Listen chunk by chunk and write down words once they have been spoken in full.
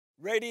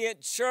Radiant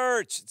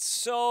Church, it's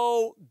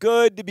so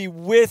good to be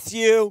with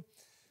you.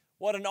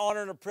 What an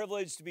honor and a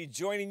privilege to be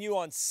joining you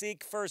on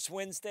Seek First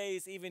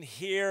Wednesdays, even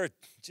here,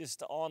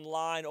 just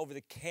online over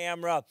the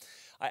camera.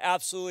 I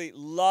absolutely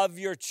love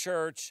your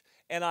church,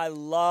 and I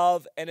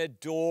love and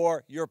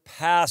adore your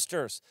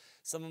pastors.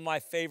 Some of my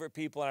favorite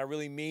people, and I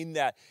really mean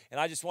that. And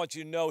I just want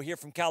you to know, here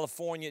from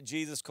California at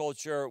Jesus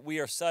Culture,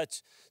 we are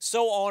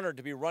so honored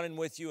to be running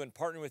with you and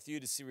partnering with you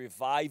to see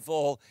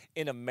revival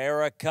in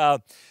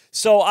America.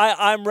 So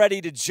I'm ready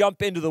to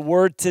jump into the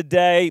Word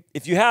today.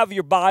 If you have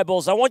your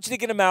Bibles, I want you to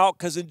get them out,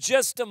 because in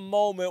just a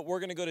moment, we're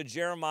going to go to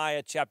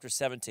Jeremiah chapter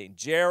 17.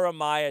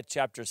 Jeremiah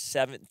chapter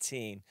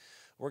 17.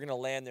 We're going to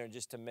land there in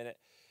just a minute.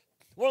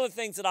 One of the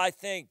things that I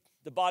think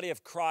the body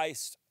of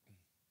Christ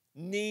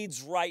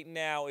needs right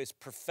now is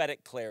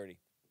prophetic clarity.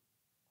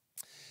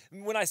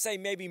 When I say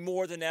maybe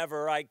more than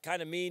ever, I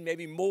kind of mean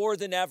maybe more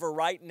than ever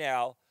right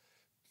now,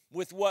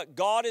 with what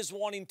God is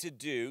wanting to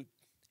do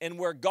and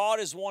where God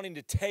is wanting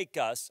to take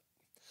us.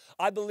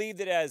 I believe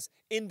that as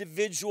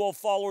individual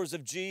followers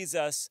of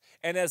Jesus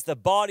and as the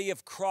body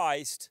of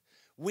Christ,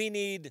 we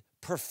need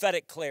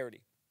prophetic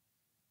clarity.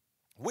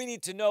 We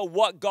need to know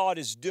what God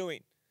is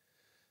doing.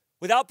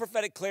 Without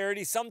prophetic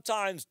clarity,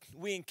 sometimes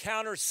we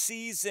encounter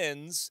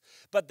seasons,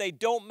 but they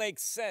don't make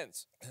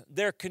sense.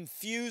 They're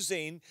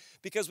confusing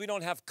because we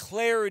don't have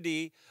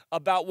clarity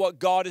about what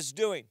God is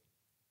doing.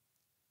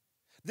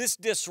 This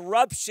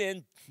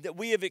disruption that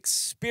we have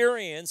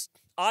experienced,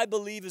 I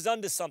believe, is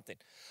unto something.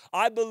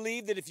 I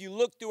believe that if you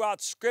look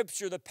throughout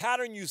Scripture, the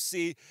pattern you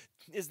see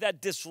is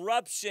that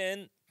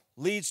disruption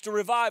leads to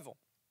revival.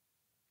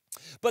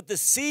 But the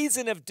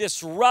season of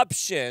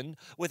disruption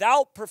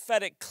without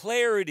prophetic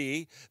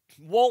clarity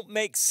won't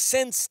make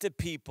sense to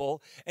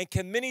people and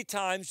can many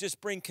times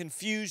just bring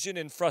confusion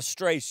and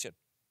frustration.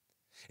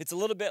 It's a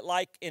little bit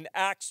like in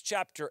Acts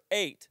chapter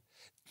 8.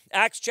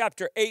 Acts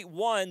chapter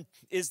 8:1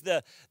 is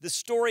the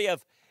story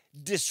of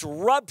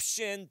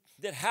disruption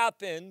that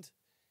happened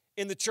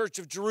in the church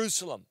of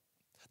Jerusalem.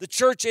 The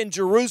church in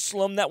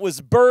Jerusalem that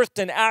was birthed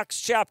in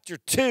Acts chapter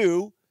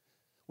 2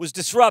 was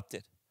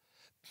disrupted.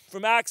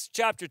 From Acts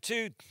chapter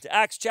 2 to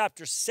Acts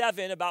chapter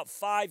 7, about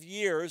 5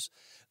 years,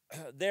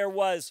 there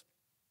was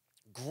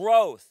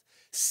growth,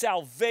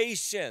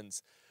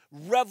 salvations,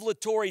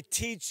 revelatory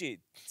teaching,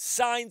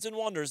 signs and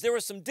wonders. There were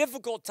some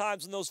difficult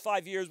times in those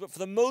 5 years, but for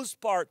the most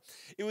part,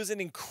 it was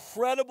an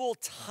incredible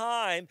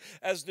time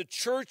as the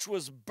church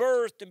was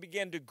birthed and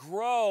began to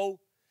grow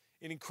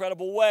in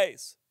incredible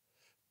ways.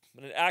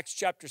 But in Acts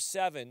chapter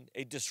 7,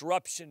 a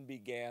disruption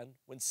began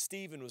when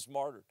Stephen was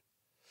martyred.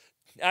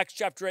 Acts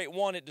chapter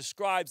 8:1, it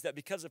describes that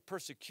because of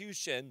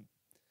persecution,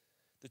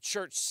 the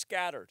church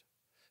scattered.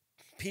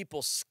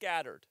 People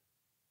scattered.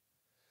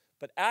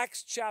 But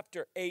Acts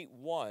chapter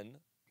 8:1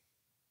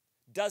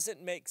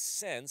 doesn't make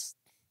sense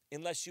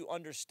unless you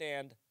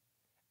understand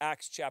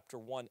Acts chapter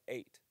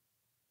 1:8.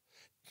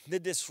 The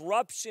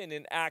disruption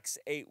in Acts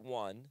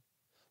 8:1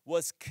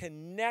 was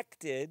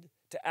connected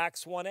to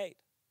Acts 1:8.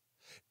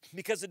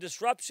 Because the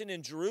disruption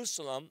in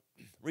Jerusalem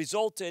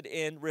resulted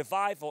in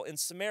revival in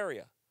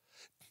Samaria.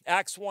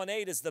 Acts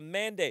 1:8 is the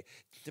mandate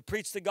to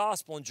preach the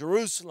gospel in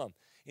Jerusalem,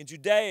 in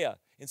Judea,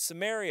 in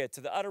Samaria, to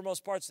the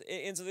uttermost parts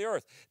ends of the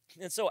earth.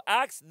 And so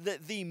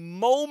the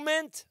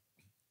moment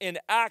in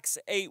Acts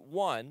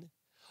 8:1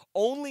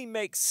 only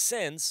makes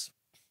sense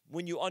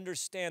when you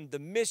understand the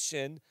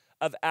mission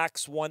of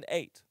Acts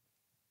 1:8.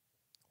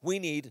 We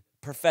need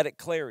prophetic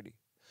clarity.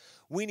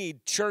 We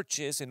need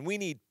churches and we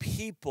need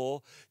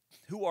people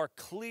who are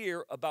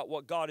clear about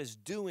what God is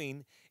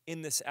doing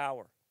in this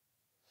hour.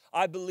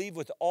 I believe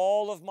with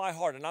all of my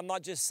heart, and I'm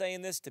not just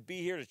saying this to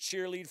be here to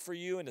cheerlead for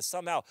you and to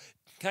somehow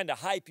kind of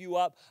hype you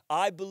up.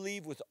 I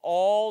believe with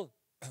all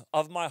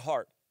of my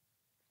heart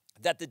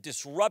that the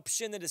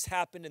disruption that has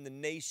happened in the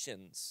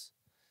nations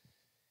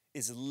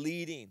is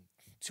leading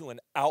to an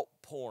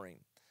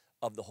outpouring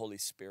of the Holy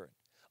Spirit,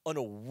 an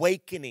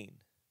awakening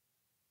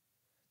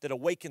that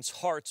awakens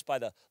hearts by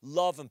the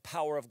love and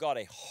power of God,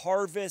 a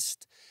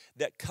harvest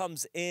that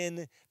comes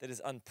in that is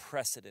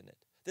unprecedented.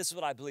 This is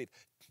what I believe.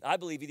 I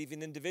believe it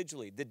even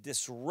individually. The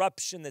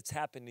disruption that's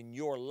happened in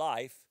your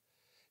life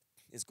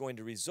is going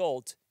to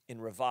result in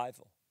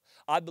revival.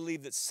 I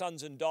believe that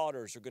sons and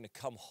daughters are going to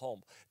come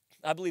home.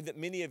 I believe that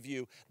many of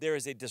you, there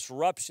is a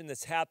disruption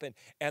that's happened,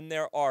 and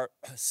there are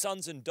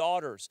sons and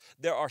daughters,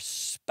 there are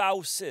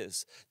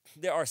spouses,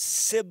 there are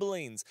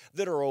siblings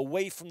that are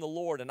away from the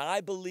Lord. And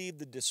I believe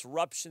the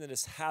disruption that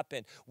has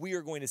happened, we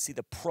are going to see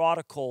the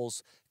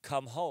prodigals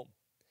come home.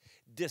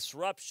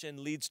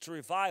 Disruption leads to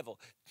revival.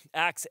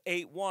 Acts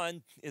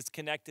 8:1 is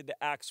connected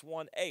to Acts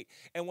 1:8.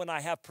 And when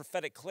I have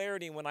prophetic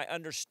clarity, when I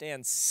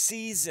understand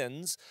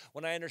seasons,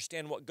 when I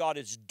understand what God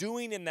is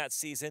doing in that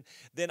season,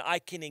 then I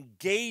can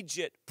engage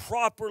it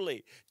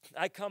properly.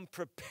 I come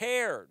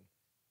prepared.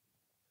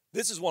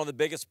 This is one of the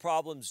biggest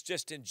problems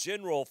just in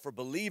general for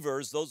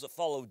believers, those that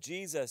follow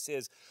Jesus,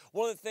 is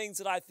one of the things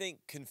that I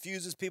think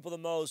confuses people the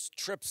most,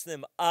 trips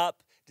them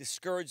up,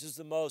 discourages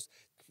the most,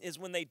 is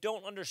when they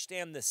don't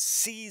understand the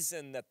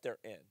season that they're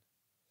in.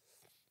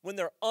 When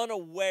they're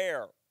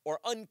unaware or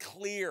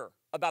unclear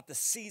about the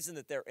season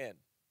that they're in.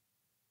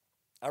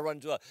 I run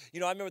into I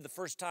remember the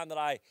first time that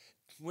I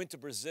went to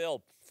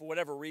Brazil, for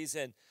whatever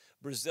reason,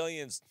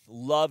 Brazilians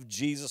love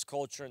Jesus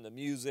culture and the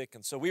music.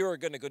 And so we were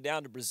going to go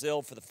down to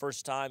Brazil for the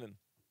first time, and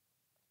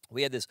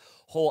we had this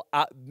whole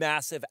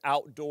massive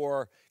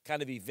outdoor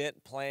kind of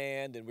event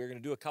planned, and we were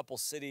going to do a couple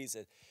cities.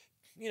 And,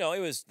 it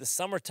was the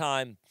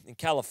summertime in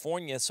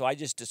California, so I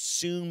just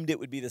assumed it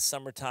would be the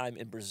summertime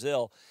in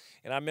Brazil.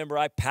 And I remember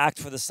I packed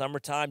for the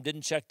summertime,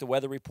 didn't check the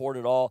weather report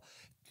at all,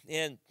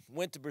 and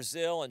went to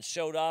Brazil and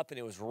showed up, and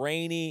it was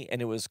rainy,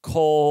 and it was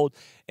cold,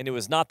 and it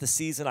was not the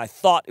season I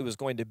thought it was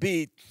going to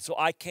be, so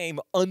I came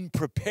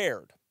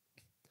unprepared.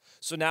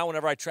 So now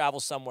whenever I travel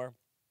somewhere,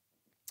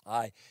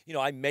 I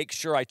make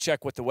sure I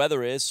check what the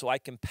weather is so I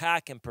can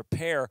pack and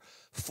prepare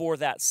for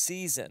that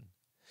season.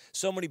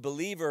 So many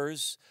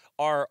believers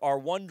are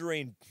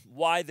wondering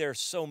why they're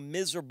so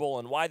miserable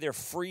and why they're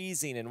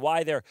freezing and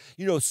why they're,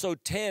 so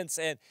tense.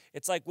 And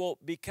it's like, well,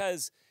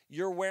 because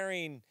you're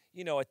wearing,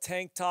 a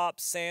tank top,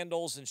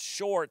 sandals, and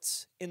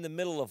shorts in the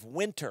middle of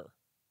winter.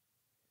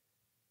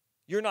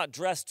 You're not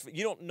dressed,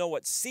 you don't know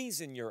what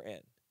season you're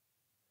in.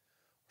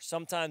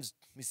 Sometimes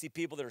we see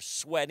people that are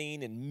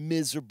sweating and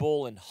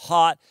miserable and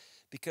hot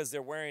because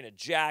they're wearing a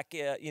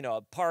jacket,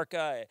 a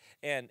parka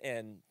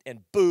and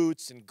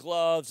boots and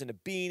gloves and a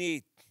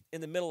beanie in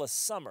the middle of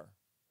summer.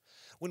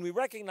 When we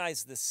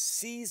recognize the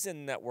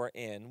season that we're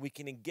in, we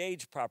can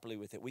engage properly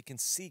with it. We can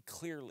see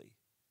clearly.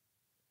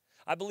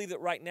 I believe that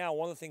right now,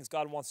 one of the things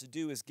God wants to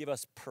do is give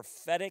us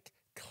prophetic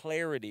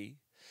clarity,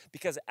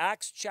 because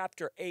Acts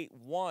chapter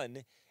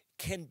 8:1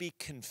 can be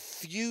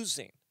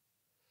confusing.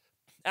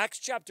 Acts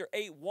chapter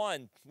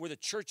 8:1, where the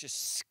church is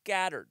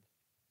scattered,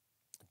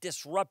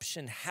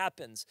 disruption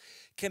happens,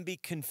 can be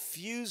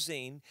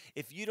confusing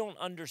if you don't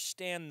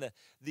understand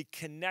the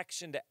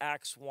connection to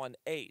Acts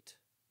 1:8.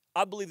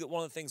 I believe that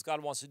one of the things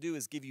God wants to do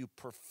is give you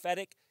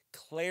prophetic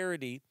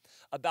clarity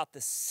about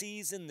the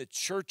season the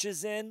church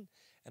is in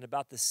and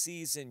about the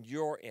season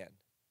you're in.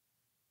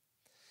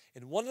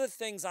 And one of the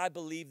things I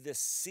believe this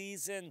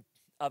season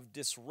of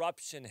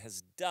disruption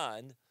has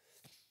done,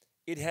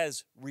 it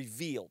has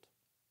revealed.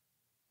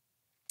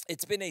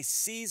 It's been a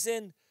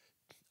season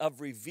of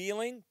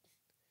revealing,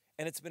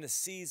 and it's been a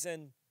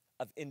season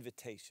of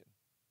invitation.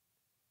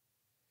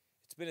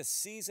 It's been a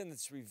season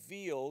that's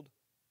revealed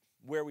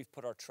where we've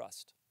put our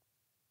trust.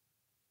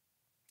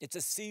 It's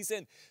a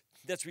season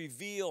that's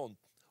revealed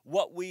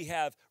what we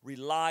have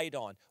relied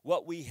on,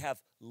 what we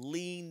have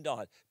leaned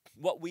on,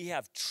 what we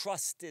have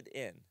trusted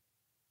in.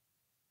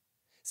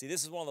 See,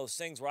 this is one of those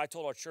things where I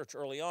told our church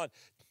early on,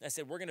 I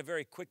said, we're going to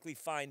very quickly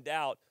find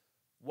out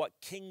what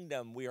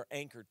kingdom we are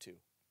anchored to.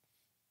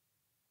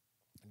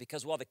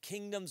 Because while the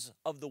kingdoms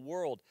of the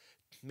world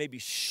may be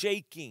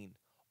shaking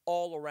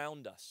all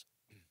around us,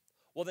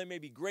 while there may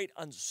be great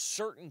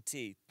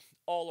uncertainty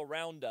all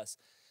around us,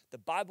 the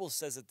Bible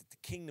says that the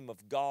kingdom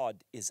of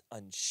God is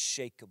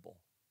unshakable.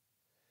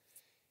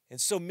 And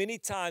so many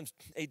times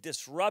a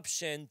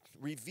disruption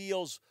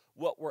reveals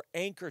what we're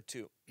anchored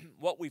to,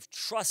 what we've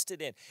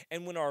trusted in.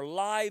 And when our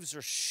lives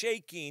are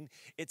shaking,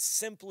 it's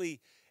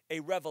simply a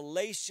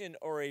revelation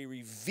or a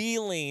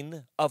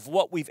revealing of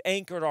what we've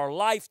anchored our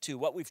life to,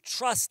 what we've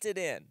trusted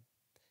in.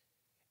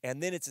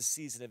 And then it's a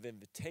season of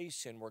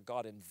invitation where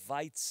God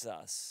invites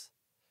us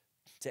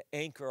to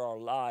anchor our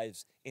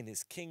lives in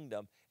His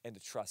kingdom and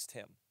to trust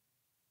Him.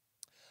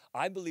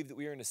 I believe that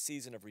we are in a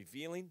season of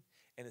revealing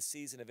and a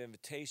season of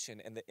invitation,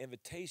 and the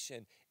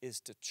invitation is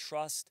to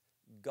trust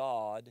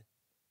God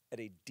at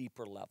a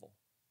deeper level.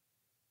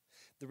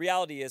 The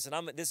reality is,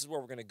 and this is where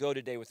we're going to go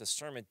today with the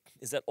sermon,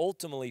 is that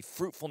ultimately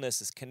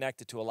fruitfulness is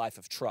connected to a life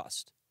of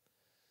trust.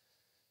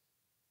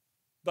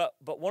 But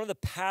one of the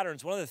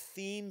patterns, one of the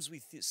themes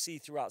we see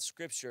throughout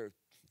Scripture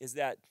is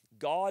that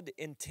God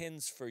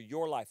intends for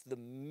your life, the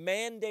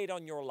mandate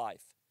on your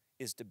life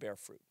is to bear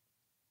fruit.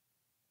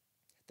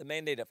 The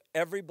mandate of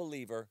every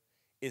believer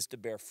is to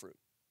bear fruit.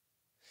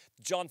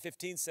 John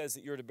 15 says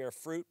that you're to bear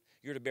fruit,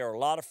 you're to bear a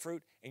lot of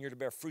fruit, and you're to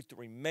bear fruit that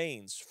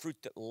remains, fruit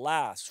that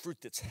lasts, fruit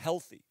that's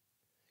healthy.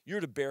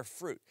 You're to bear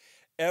fruit.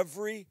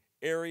 Every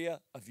area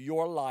of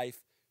your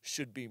life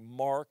should be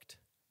marked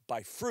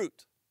by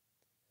fruit.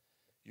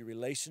 Your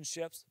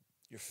relationships,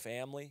 your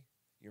family,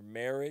 your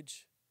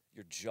marriage,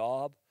 your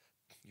job,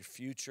 your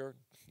future,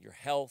 your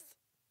health,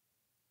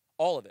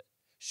 all of it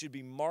should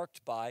be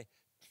marked by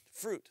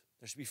fruit.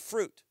 There should be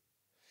fruit.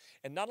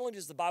 And not only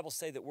does the Bible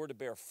say that we're to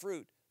bear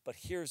fruit, but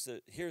here's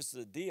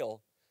the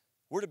deal.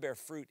 We're to bear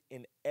fruit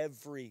in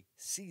every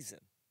season.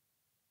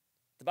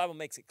 The Bible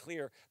makes it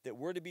clear that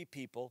we're to be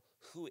people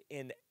who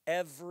in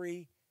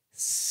every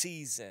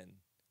season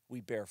we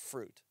bear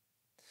fruit.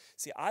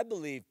 See, I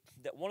believe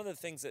that one of the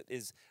things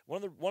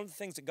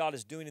that God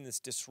is doing in this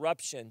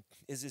disruption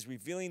is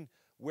revealing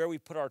where we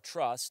put our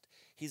trust.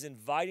 He's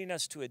inviting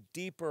us to a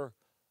deeper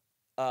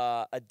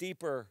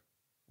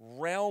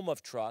realm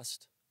of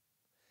trust,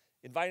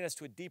 inviting us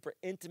to a deeper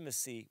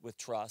intimacy with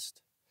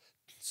trust,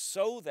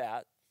 so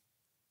that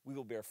we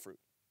will bear fruit.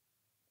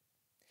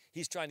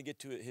 He's trying to get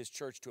to his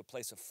church to a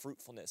place of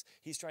fruitfulness.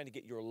 He's trying to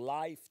get your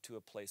life to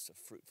a place of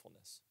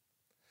fruitfulness.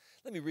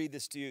 Let me read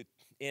this to you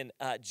in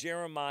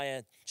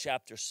Jeremiah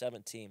chapter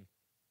 17.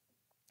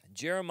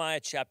 Jeremiah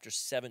chapter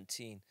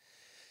 17,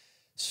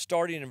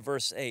 starting in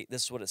verse 8,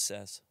 this is what it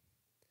says.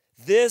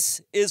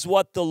 This is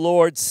what the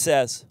Lord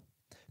says.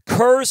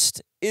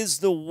 Cursed is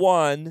the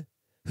one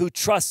who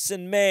trusts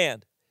in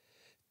man,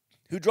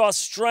 who draws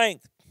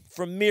strength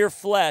from mere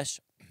flesh,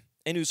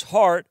 and whose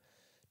heart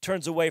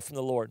turns away from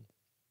the Lord.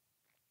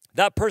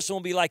 That person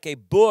will be like a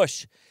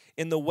bush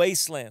in the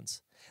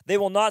wastelands. They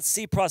will not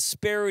see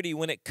prosperity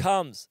when it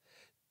comes.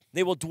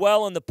 They will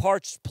dwell in the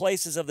parched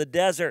places of the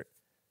desert,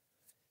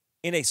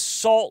 in a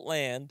salt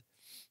land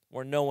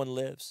where no one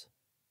lives.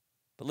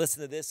 But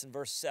listen to this in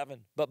verse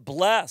 7. But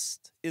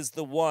blessed is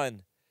the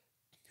one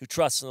who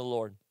trusts in the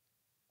Lord,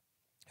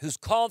 whose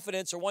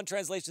confidence, or one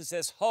translation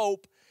says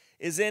hope,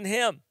 is in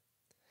him.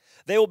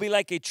 They will be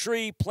like a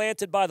tree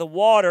planted by the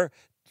water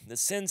that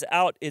sends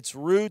out its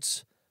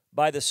roots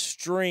by the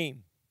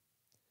stream.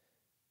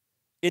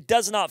 It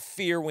does not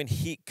fear when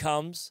heat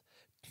comes.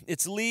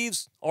 Its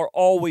leaves are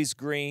always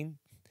green.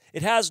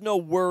 It has no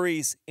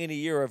worries in a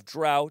year of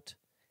drought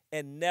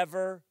and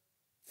never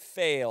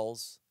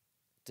fails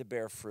to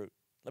bear fruit.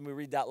 Let me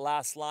read that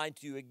last line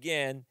to you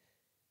again.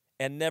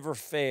 And never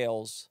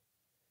fails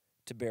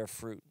to bear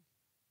fruit.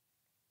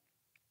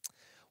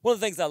 One of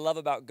the things I love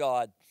about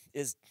God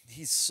is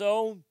he's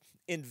so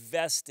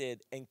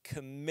invested and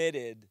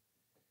committed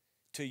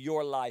to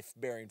your life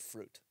bearing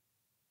fruit.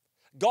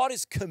 God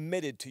is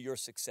committed to your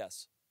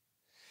success.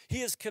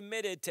 He is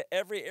committed to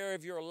every area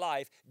of your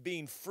life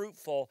being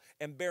fruitful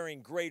and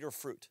bearing greater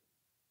fruit.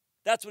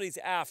 That's what he's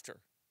after.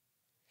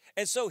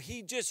 And so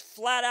he just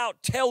flat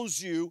out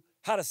tells you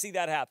how to see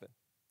that happen.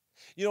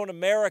 You know, in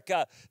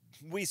America,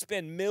 we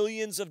spend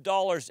millions of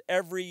dollars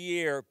every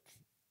year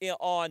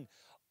on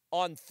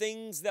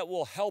things that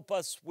will help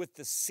us with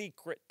the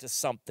secret to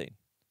something.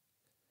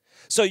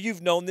 So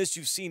you've known this,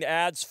 you've seen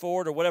ads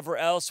for it or whatever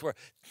else where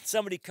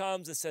somebody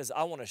comes and says,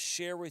 I want to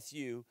share with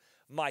you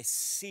my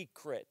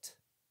secret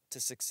to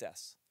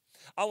success.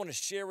 I want to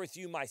share with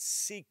you my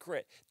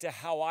secret to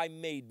how I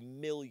made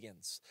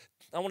millions.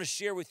 I want to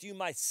share with you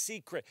my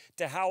secret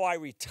to how I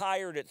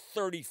retired at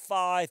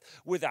 35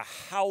 with a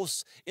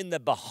house in the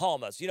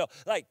Bahamas. You know,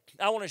 like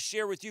I want to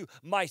share with you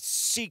my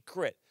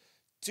secret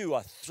to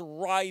a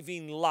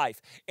thriving life.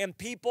 And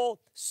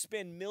people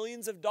spend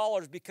millions of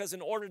dollars because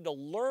in order to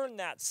learn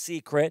that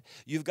secret,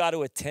 you've got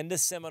to attend a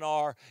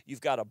seminar,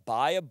 you've got to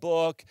buy a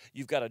book,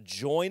 you've got to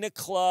join a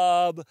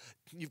club,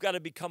 you've got to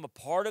become a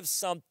part of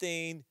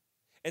something.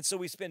 And so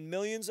we spend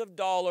millions of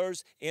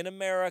dollars in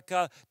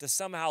America to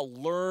somehow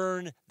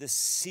learn the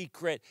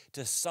secret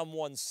to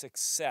someone's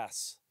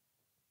success.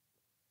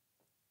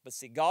 But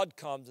see, God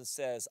comes and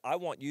says, I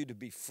want you to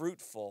be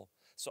fruitful,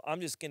 so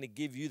I'm just going to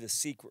give you the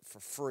secret for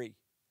free.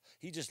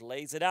 He just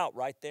lays it out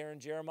right there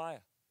in Jeremiah.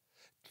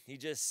 He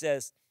just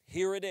says,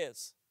 here it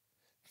is.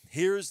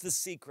 Here's the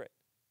secret.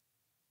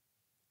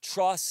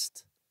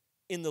 Trust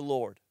in the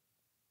Lord.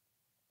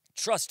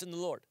 Trust in the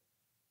Lord.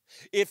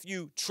 If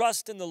you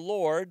trust in the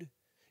Lord,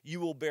 you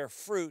will bear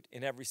fruit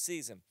in every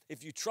season.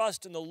 If you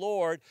trust in the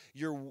Lord,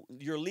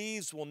 your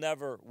leaves will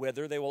never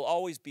wither. They will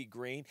always be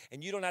green,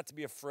 and you don't have to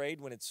be afraid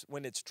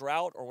when it's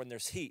drought or when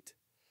there's heat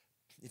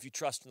if you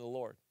trust in the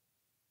Lord.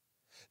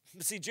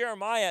 See,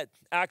 Jeremiah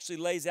actually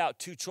lays out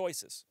two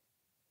choices.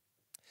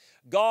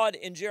 God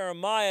in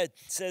Jeremiah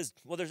says,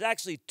 well, there's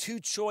actually two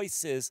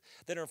choices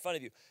that are in front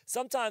of you.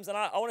 Sometimes, and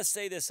I want to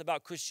say this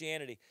about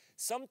Christianity,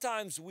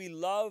 sometimes we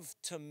love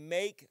to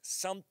make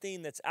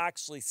something that's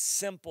actually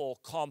simple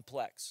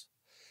complex.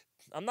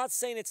 I'm not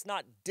saying it's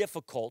not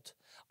difficult.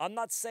 I'm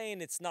not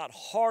saying it's not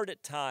hard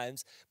at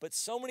times, but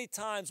so many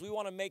times we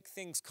want to make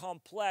things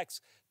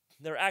complex,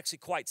 they're actually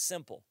quite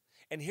simple.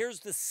 And here's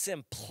the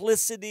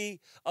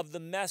simplicity of the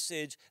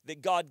message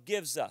that God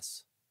gives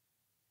us.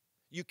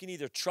 You can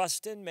either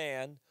trust in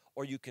man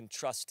or you can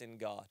trust in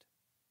God.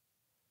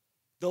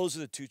 Those are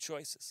the two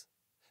choices.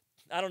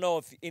 I don't know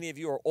if any of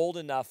you are old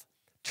enough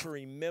to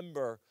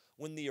remember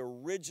when the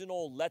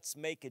original Let's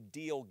Make a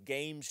Deal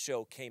game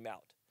show came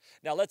out.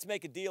 Now, Let's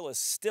Make a Deal is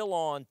still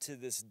on to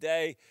this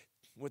day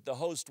with the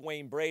host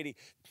Wayne Brady.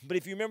 But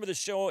if you remember the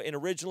show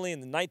originally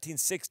in the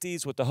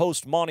 1960s with the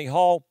host Monty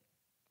Hall,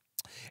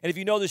 and if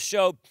you know the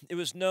show, it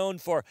was known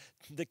for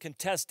the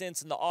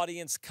contestants and the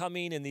audience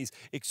coming in these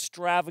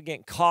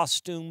extravagant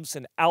costumes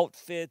and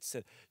outfits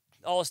and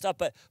all this stuff.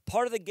 But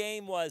part of the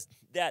game was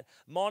that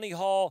Monty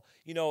Hall,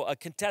 you know, a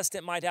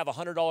contestant might have a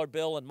 $100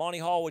 bill, and Monty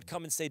Hall would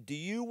come and say, do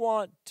you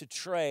want to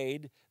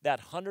trade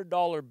that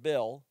 $100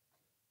 bill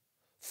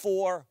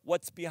for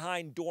what's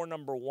behind door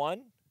number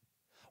 1,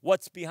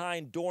 what's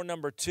behind door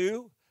number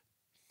 2,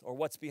 or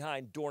what's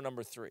behind door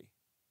number 3?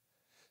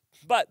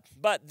 But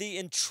the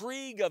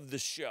intrigue of the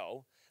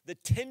show, the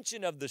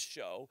tension of the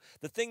show,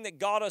 the thing that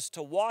got us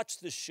to watch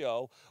the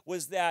show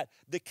was that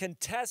the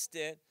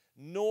contestant,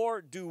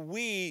 nor do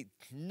we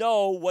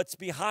know what's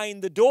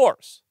behind the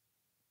doors.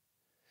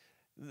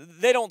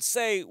 They don't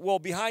say, well,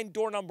 behind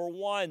door number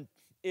 1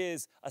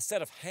 is a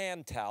set of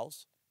hand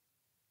towels.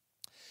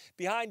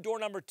 Behind door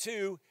number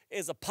 2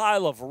 is a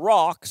pile of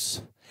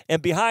rocks.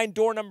 And behind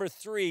door number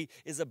 3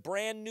 is a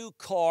brand new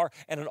car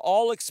and an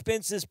all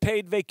expenses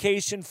paid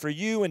vacation for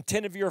you and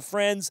 10 of your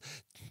friends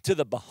to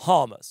the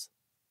Bahamas.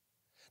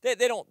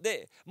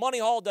 Monty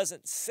Hall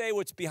doesn't say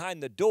what's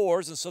behind the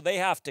doors, and so they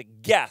have to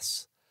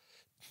guess.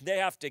 They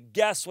have to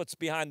guess what's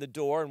behind the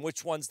door and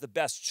which one's the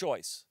best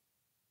choice.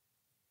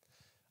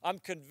 I'm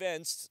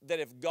convinced that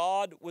if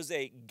God was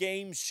a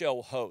game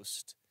show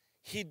host,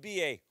 he'd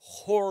be a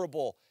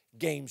horrible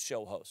game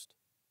show host.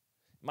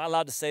 Am I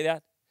allowed to say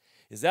that?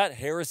 Is that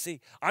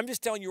heresy? I'm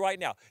just telling you right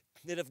now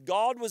that if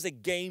God was a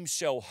game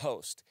show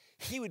host,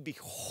 he would be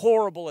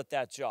horrible at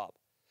that job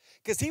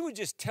because he would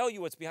just tell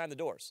you what's behind the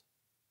doors.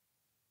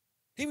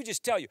 He would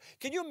just tell you.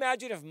 Can you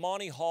imagine if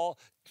Monty Hall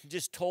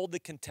just told the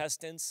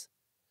contestants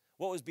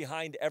what was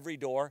behind every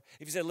door?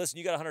 If he said, listen,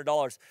 you got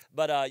 $100,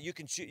 but you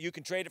can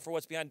trade it for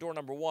what's behind door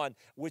number 1,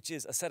 which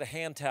is a set of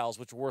hand towels,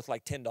 which are worth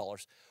like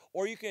 $10.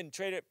 Or you can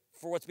trade it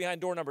for what's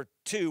behind door number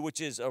 2,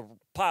 which is a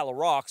pile of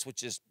rocks,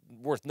 which is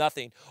worth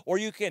nothing. Or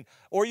you can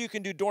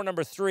do door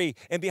number 3,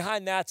 and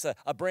behind that's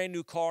a brand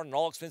new car and an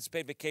all-expenses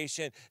paid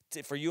vacation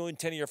for you and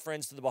 10 of your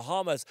friends to the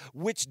Bahamas.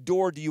 Which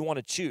door do you want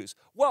to choose?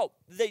 Well,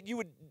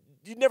 you'd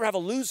never have a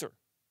loser.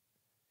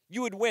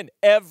 You would win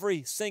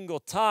every single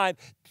time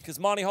because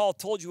Monty Hall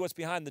told you what's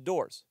behind the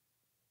doors.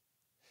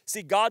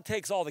 See, God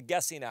takes all the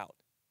guessing out.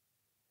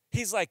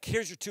 He's like,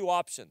 here's your 2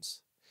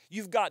 options.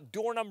 You've got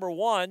door number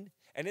 1,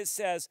 and it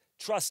says,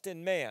 trust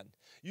in man.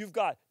 You've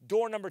got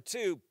door number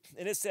 2,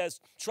 and it says,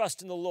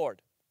 trust in the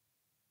Lord.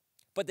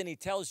 But then he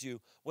tells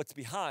you what's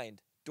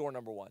behind door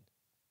number 1.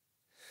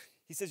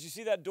 He says, you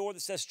see that door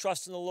that says,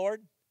 trust in the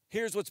Lord?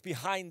 Here's what's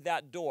behind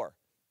that door,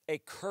 a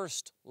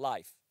cursed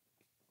life.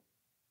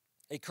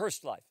 A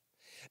cursed life.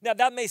 Now,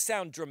 that may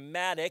sound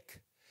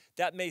dramatic.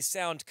 That may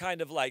sound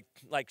kind of like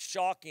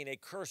shocking, a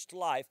cursed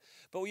life.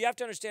 But what you have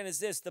to understand is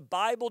this. The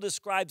Bible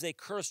describes a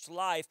cursed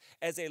life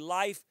as a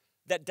life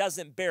that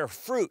doesn't bear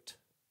fruit.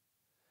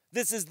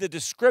 This is the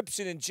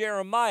description in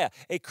Jeremiah.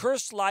 A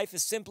cursed life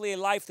is simply a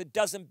life that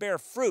doesn't bear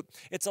fruit.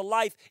 It's a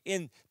life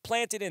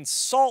planted in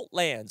salt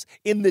lands,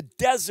 in the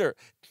desert.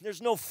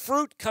 There's no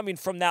fruit coming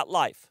from that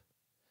life.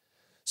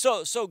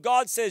 So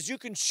God says you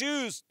can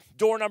choose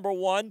door number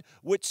 1,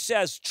 which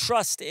says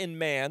trust in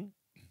man.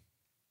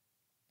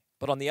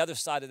 But on the other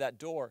side of that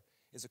door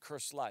is a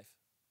cursed life.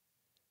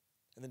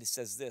 And then he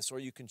says this, or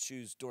you can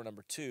choose door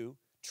number 2,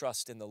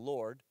 trust in the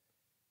Lord.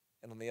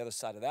 And on the other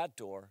side of that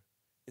door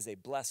is a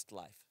blessed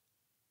life.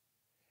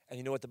 And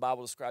you know what the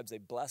Bible describes a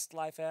blessed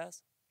life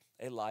as?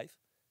 A life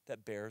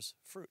that bears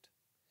fruit.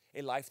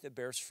 A life that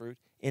bears fruit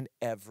in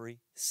every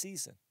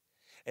season.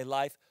 A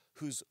life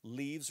whose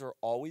leaves are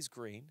always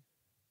green.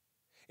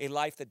 A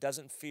life that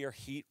doesn't fear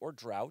heat or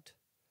drought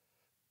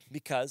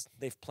because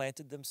they've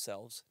planted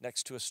themselves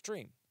next to a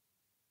stream.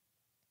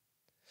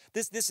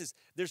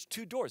 There's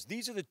 2 doors.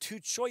 These are the 2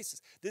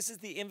 choices. This is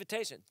the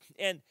invitation.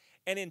 And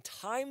in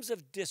times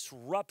of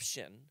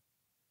disruption,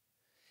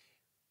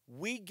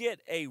 we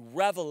get a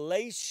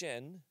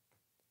revelation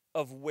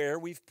of where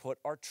we've put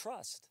our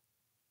trust.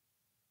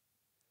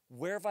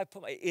 Where have I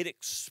put it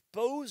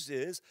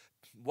exposes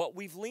what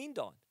we've leaned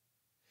on.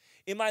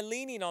 Am I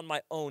leaning on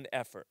my own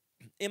effort?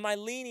 Am I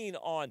leaning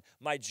on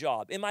my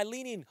job? Am I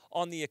leaning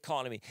on the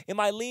economy? Am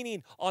I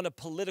leaning on a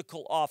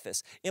political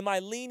office? What am I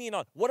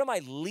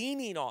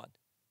leaning on?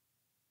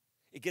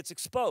 It gets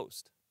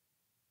exposed.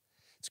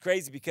 It's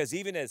crazy because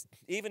even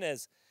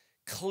as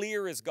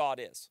clear as God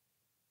is,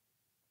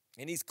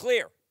 and he's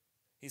clear,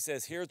 he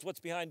says, here's what's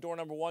behind door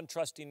number 1,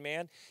 trusting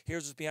man.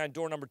 Here's what's behind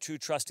door number 2,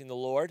 trusting the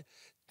Lord.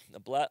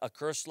 A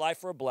cursed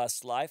life or a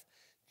blessed life.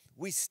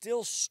 We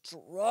still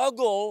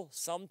struggle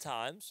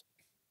sometimes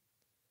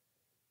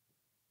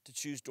to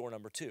choose door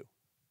number 2.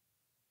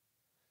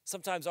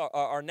 Sometimes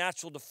our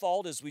natural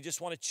default is we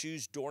just want to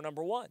choose door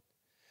number 1.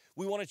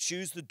 We want to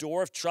choose the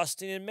door of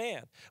trusting in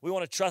man. We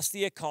want to trust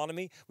the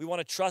economy. We want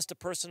to trust a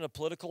person in a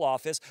political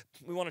office.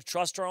 We want to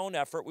trust our own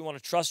effort. We want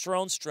to trust our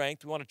own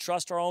strength. We want to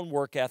trust our own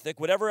work ethic.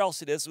 Whatever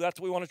else it is, that's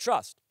what we want to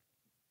trust.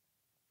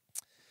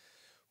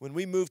 When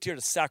we moved here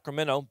to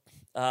Sacramento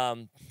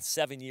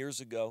 7 years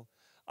ago,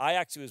 I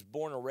actually was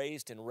born and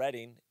raised in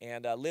Redding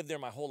and lived there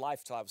my whole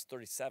life till I was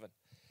 37.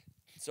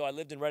 So I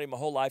lived in Redding my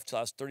whole life till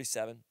I was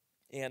 37,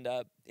 and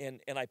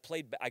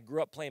I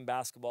grew up playing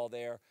basketball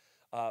there.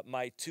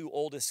 My 2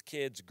 oldest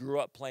kids grew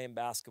up playing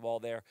basketball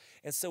there,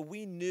 and so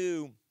we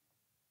knew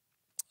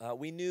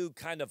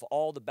kind of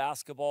all the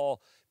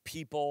basketball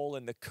people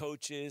and the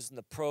coaches and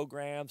the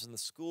programs and the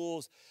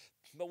schools.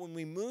 But when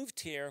we moved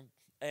here,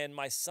 and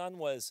my son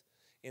was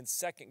in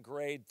 2nd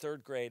grade,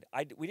 3rd grade,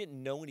 we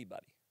didn't know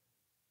anybody.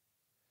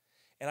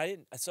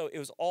 And so it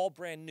was all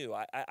brand new.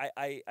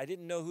 I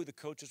didn't know who the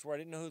coaches were. I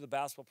didn't know who the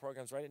basketball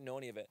programs were. I didn't know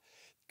any of it.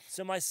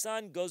 So my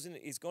son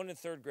he's going to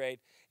 3rd grade,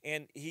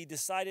 and he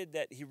decided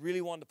that he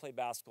really wanted to play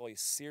basketball. He's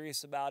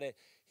serious about it.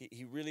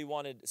 He really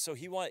wanted, so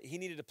he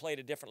needed to play at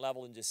a different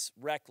level than just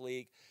rec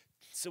league.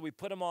 So we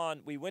put him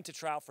on, we went to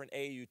try out for an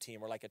AAU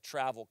team or like a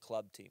travel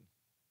club team.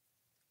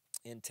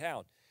 in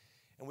town.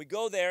 And we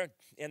go there,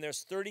 and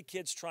there's 30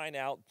 kids trying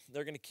out.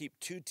 They're going to keep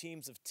 2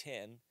 teams of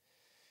 10. And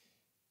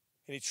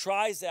he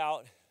tries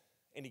out,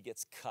 and he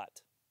gets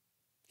cut.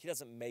 He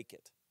doesn't make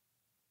it.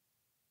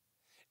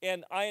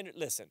 And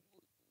listen,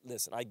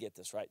 I get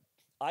this, right?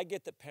 I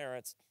get that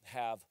parents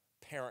have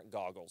parent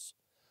goggles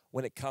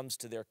when it comes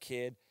to their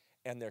kid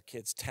and their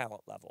kid's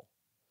talent level.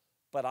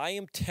 But I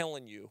am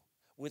telling you,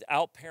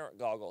 without parent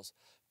goggles,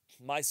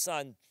 my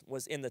son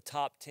was in the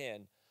top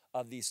 10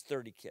 of these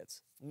 30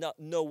 kids.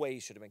 No way he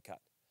should have been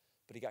cut.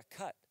 But he got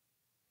cut.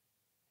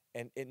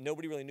 And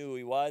nobody really knew who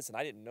he was, and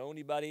I didn't know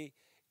anybody.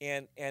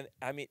 And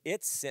I mean,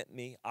 it sent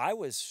me, I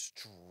was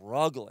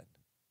struggling.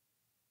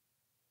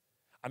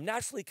 I'm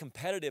naturally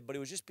competitive, but it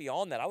was just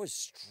beyond that. I was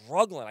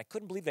struggling. I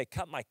couldn't believe they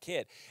cut my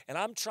kid. And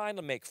I'm trying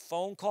to make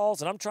phone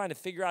calls, and I'm trying to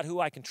figure out who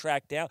I can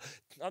track down.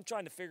 I'm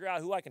trying to figure out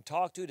who I can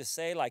talk to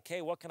say, like,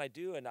 hey, what can I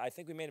do? And I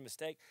think we made a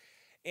mistake.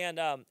 And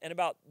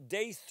about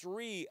day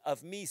 3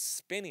 of me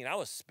spinning, I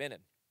was spinning.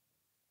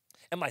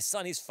 And my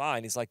son, he's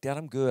fine. He's like, Dad,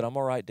 I'm good. I'm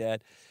all right,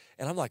 Dad.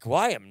 And I'm like, well,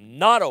 I am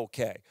not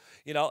okay.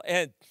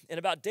 And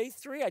about day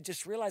 3, I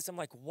just realized, I'm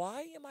like,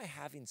 why am I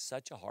having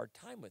such a hard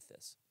time with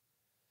this?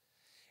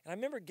 And I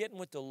remember getting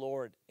with the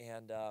Lord,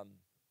 and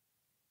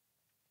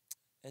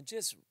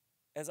just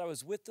as I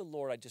was with the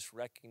Lord, I just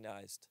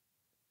recognized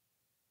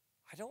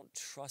I don't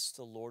trust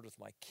the Lord with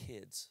my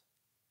kids.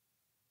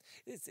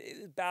 It's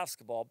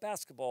basketball.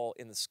 Basketball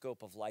in the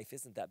scope of life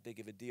isn't that big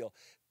of a deal.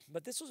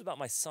 But this was about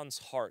my son's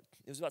heart.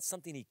 It was about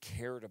something he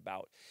cared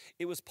about.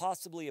 It was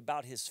possibly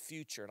about his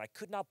future. And I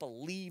could not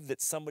believe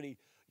that somebody,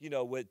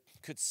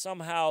 could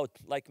somehow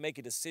make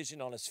a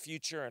decision on his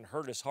future and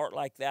hurt his heart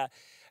like that.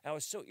 And I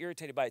was so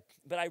irritated by it.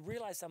 But I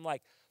realized, I'm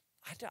like,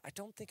 I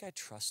don't think I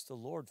trust the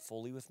Lord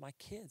fully with my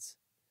kids.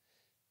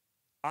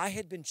 I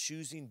had been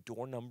choosing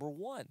door number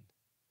 1.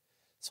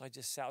 So I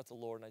just sat with the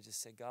Lord and I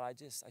just said, God, I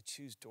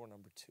choose door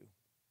number 2.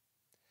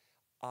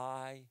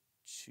 I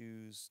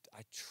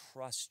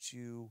trust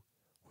you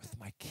with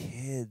my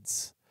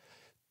kids.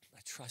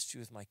 I trust you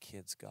with my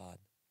kids, God.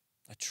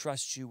 I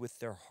trust you with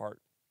their heart.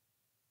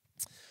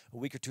 A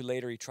week or 2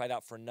 later, he tried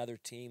out for another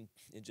team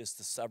in just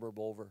the suburb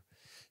over.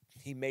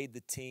 He made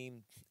the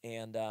team,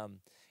 and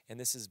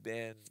this has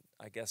been,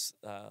 I guess,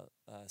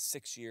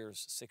 6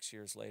 years. 6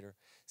 years later.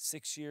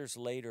 6 years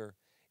later,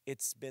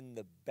 it's been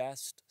the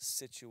best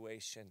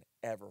situation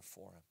ever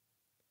for him.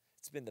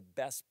 It's been the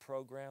best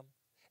program.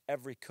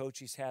 Every coach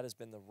he's had has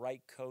been the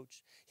right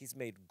coach. He's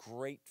made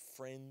great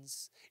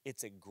friends.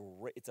 It's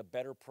a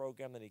better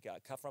program than he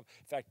got cut from.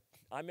 In fact,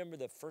 I remember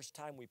the first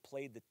time we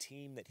played the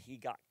team that he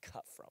got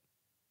cut from.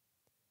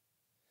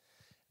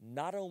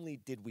 Not only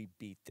did we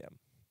beat them,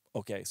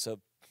 so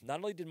not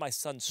only did my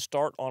son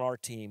start on our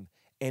team,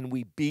 and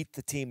we beat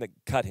the team that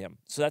cut him.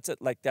 So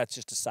that's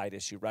just a side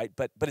issue, right?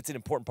 But it's an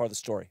important part of the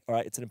story, all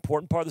right? It's an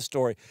important part of the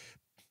story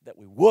that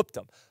we whooped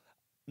them.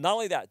 Not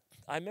only that,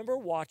 I remember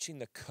watching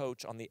the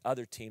coach on the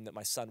other team that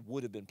my son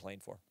would have been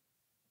playing for.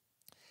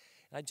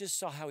 And I just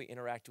saw how he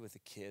interacted with the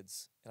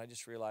kids, and I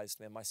just realized,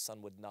 man, my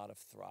son would not have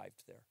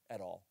thrived there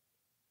at all.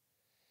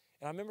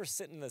 And I remember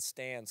sitting in the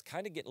stands,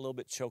 kind of getting a little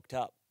bit choked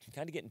up,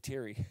 kind of getting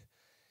teary,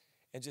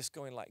 and just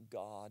going like,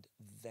 God,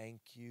 thank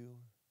you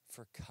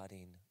for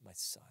cutting my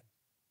son.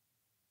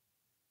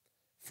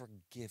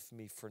 Forgive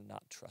me for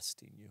not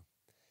trusting you.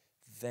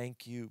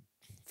 Thank you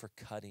for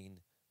cutting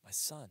my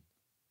son.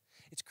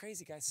 It's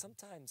crazy, guys.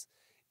 Sometimes,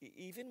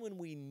 even when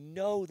we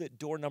know that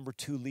door number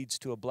 2 leads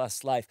to a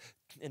blessed life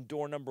and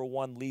door number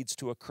 1 leads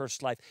to a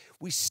cursed life,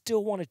 we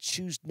still want to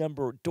choose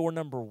door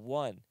number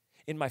 1.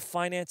 In my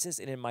finances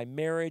and in my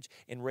marriage,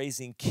 in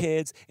raising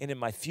kids, and in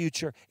my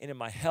future, and in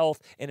my health,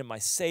 and in my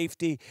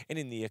safety, and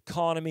in the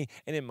economy,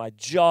 and in my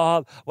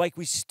job.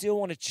 We still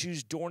want to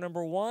choose door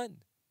number 1.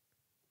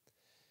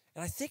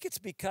 And I think it's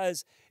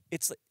because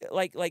it's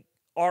like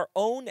our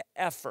own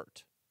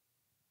effort,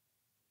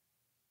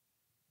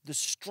 the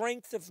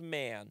strength of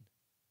man,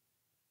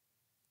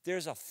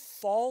 there's a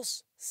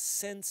false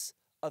sense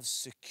of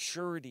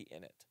security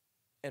in it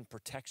and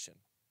protection.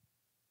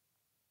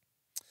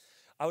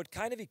 I would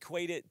kind of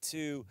equate it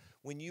to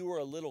when you were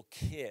a little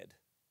kid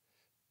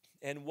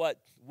and what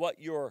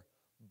your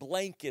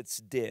blankets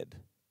did.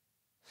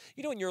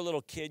 When you're a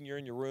little kid and you're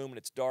in your room and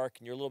it's dark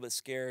and you're a little bit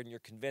scared and you're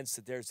convinced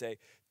that there's a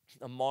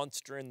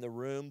monster in the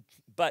room.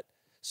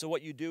 So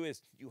what you do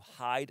is you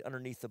hide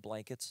underneath the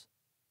blankets.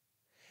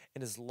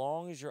 And as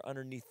long as you're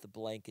underneath the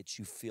blankets,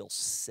 you feel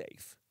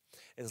safe.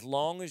 As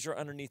long as you're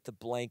underneath the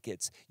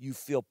blankets, you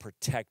feel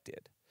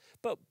protected.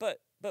 But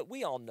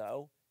we all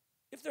know,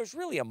 if there's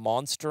really a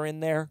monster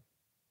in there,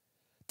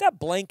 that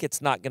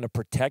blanket's not going to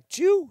protect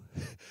you.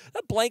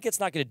 That blanket's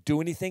not going to do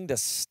anything to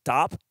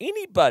stop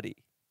anybody,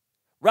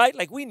 right?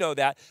 We know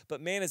that. But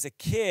man, as a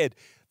kid,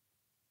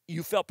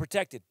 you felt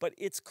protected. But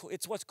it's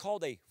what's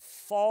called a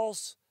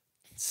false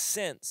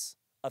sense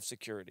of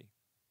security.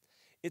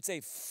 It's a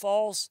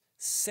false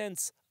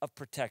sense of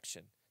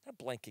protection. That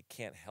blanket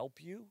can't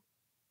help you.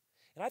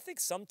 And I think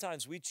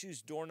sometimes we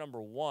choose door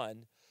number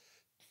 1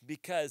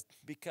 because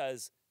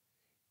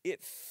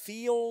it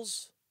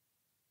feels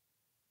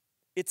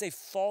It's a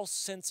false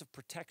sense of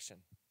protection,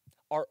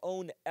 our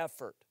own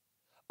effort,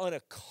 an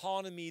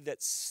economy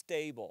that's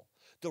stable,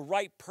 the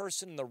right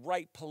person in the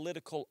right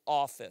political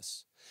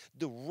office,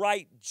 the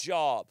right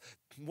job,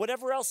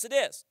 whatever else it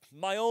is,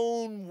 my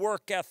own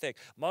work ethic,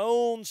 my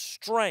own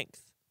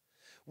strength.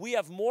 We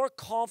have more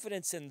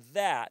confidence in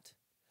that,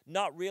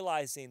 not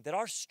realizing that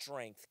our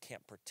strength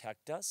can't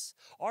protect us.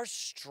 Our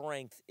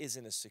strength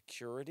isn't a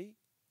security.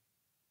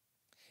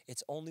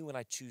 It's only when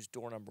I choose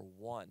door number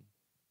one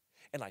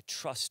and I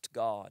trust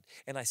God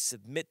and I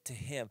submit to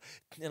Him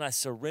and I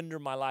surrender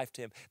my life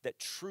to Him that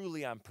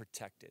truly I'm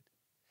protected,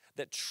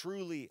 that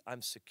truly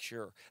I'm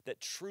secure, that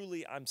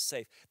truly I'm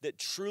safe, that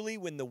truly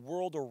when the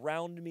world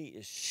around me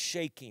is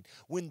shaking,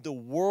 when the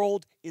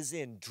world is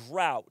in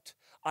drought,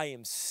 I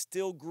am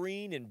still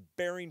green and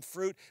bearing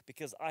fruit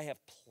because I have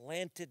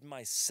planted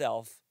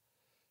myself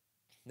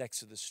next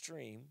to the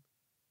stream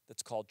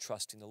that's called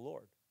trusting the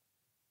Lord.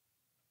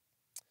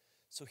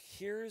 So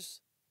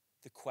here's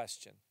the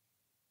question.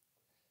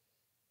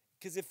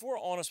 Because if we're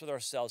honest with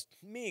ourselves,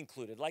 me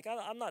included, like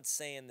I'm not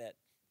saying that,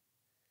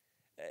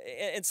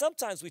 and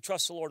sometimes we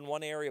trust the Lord in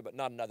one area but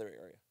not another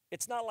area.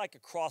 It's not like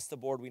across the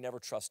board we never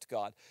trust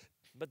God,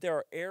 but there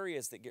are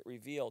areas that get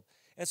revealed.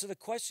 And so the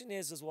question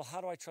is well,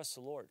 how do I trust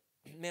the Lord?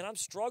 Man, I'm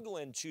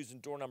struggling choosing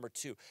door number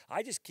two.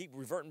 I just keep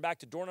reverting back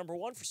to door number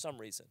one for some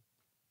reason.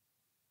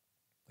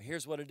 But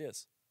here's what it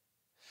is.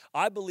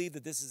 I believe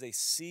that this is a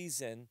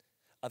season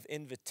of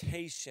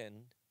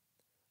invitation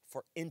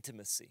for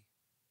intimacy.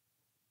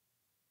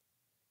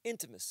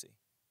 Intimacy.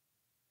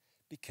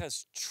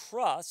 Because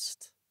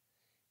trust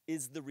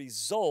is the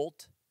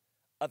result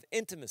of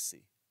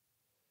intimacy.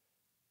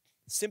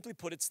 Simply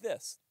put, it's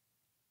this.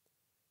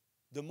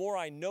 The more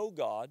I know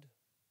God,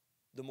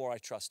 the more I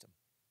trust Him.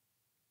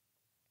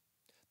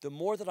 The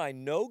more that I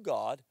know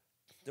God,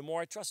 the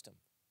more I trust Him.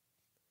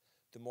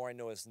 The more I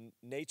know His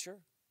nature,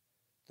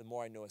 the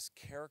more I know His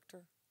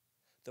character,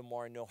 the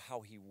more I know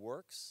how He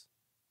works,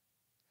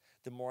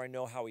 the more I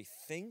know how He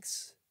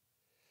thinks,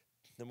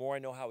 the more I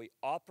know how He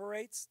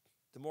operates,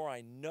 the more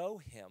I know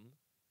Him,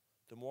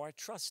 the more I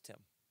trust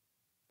Him.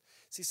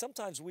 See,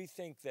 sometimes we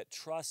think that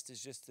trust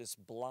is just this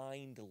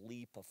blind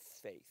leap of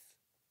faith.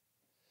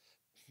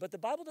 But the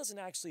Bible doesn't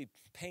actually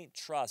paint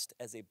trust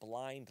as a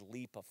blind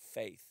leap of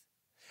faith.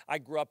 I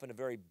grew up in a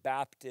very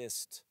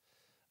Baptist,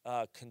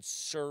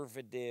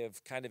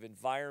 conservative kind of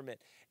environment.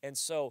 And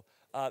so,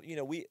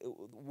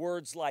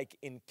 words like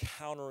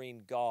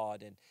encountering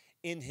God and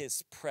in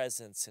His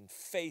presence and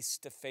face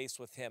to face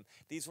with Him,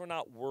 these were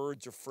not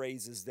words or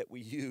phrases that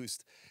we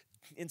used.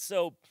 And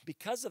so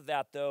because of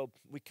that, though,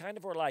 we kind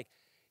of were like,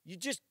 you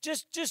just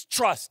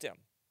trust Him.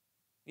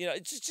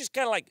 It's just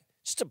kind of like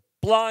just a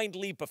blind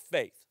leap of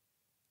faith.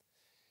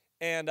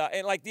 And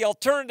like the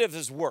alternative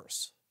is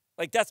worse.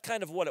 Like that's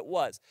kind of what it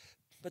was.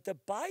 But the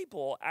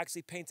Bible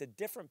actually paints a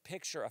different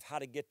picture of how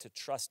to get to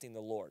trusting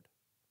the Lord.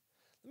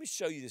 Let me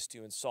show you this to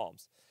you in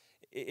Psalms.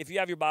 If you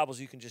have your Bibles,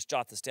 you can just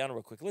jot this down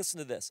real quick. Listen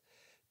to this.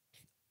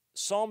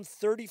 Psalm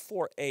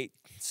 34:8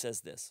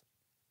 says this.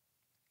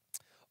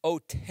 Oh,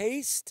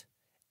 taste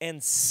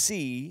and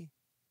see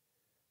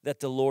that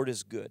the Lord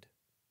is good.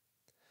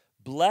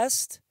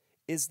 Blessed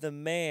is the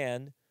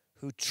man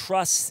who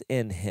trusts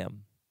in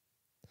Him.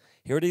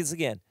 Here it is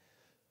again.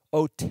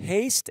 Oh,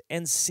 taste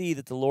and see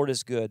that the Lord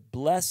is good.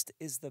 Blessed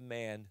is the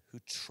man who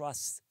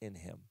trusts in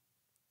Him.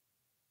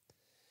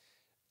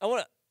 I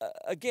want to,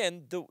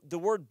 again, the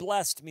word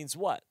blessed means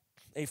what?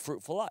 A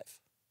fruitful life.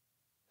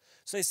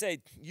 So they say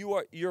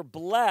you're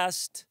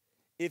blessed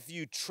if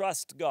you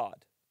trust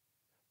God.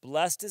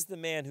 Blessed is the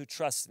man who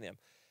trusts in Him.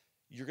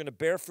 You're going to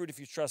bear fruit if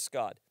you trust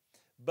God.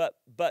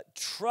 But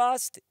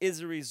trust is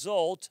a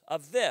result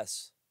of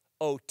this.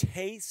 Oh,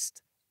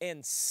 taste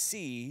and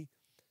see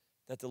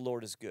that the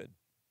Lord is good.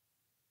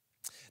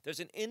 There's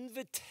an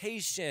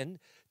invitation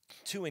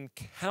to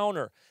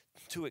encounter,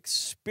 to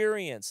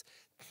experience,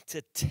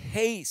 to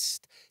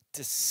taste,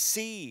 to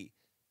see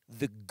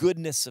the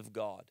goodness of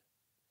God,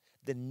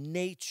 the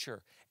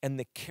nature and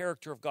the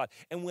character of God.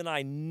 And when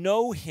I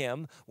know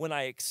Him, when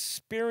I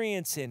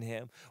experience in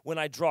Him, when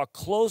I draw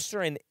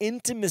closer in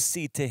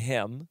intimacy to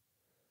Him,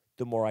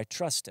 the more I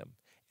trust Him.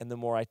 And the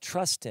more I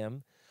trust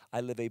Him,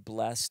 I live a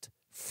blessed,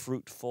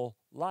 fruitful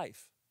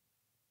life.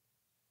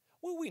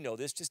 Well, we know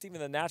this, just even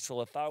the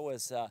natural. If I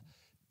was,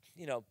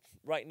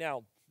 right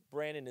now,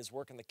 Brandon is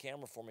working the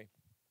camera for me.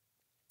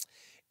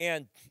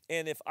 And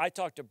if I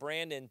talked to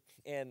Brandon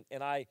and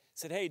I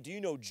said, hey, do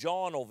you know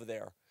John over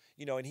there?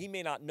 And he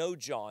may not know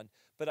John,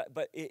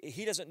 but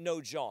he doesn't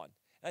know John.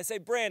 And I say,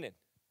 Brandon,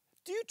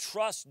 do you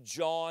trust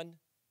John?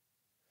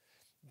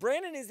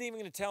 Brandon isn't even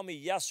going to tell me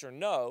yes or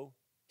no.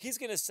 He's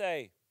going to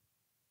say,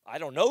 I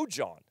don't know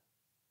John.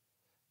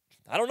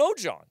 I don't know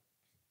John.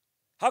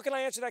 How can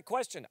I answer that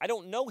question? I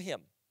don't know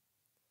him.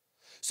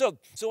 So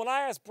when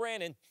I ask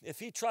Brandon if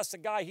he trusts a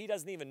guy he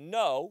doesn't even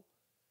know,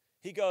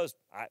 he goes,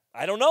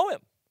 I don't know him.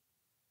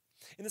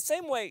 In the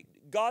same way,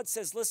 God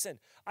says, listen,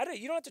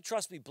 you don't have to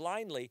trust me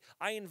blindly.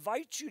 I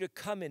invite you to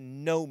come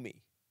and know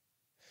me,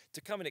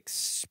 to come and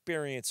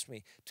experience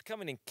me, to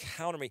come and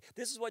encounter me.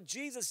 This is what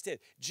Jesus did.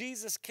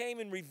 Jesus came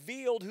and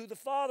revealed who the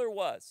Father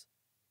was.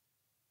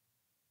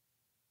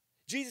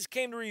 Jesus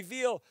came to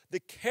reveal the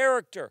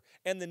character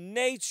and the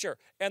nature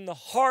and the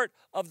heart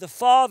of the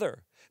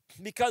Father.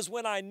 Because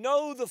when I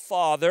know the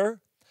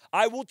Father,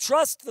 I will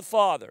trust the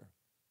Father.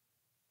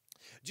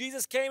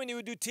 Jesus came and he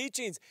would do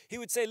teachings. He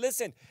would say,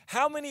 listen,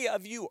 how many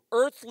of you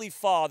earthly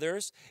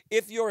fathers,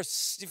 if your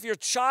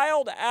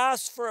child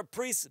asked for a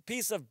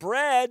piece of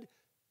bread,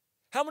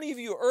 how many of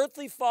you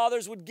earthly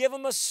fathers would give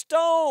him a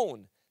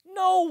stone?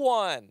 No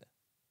one.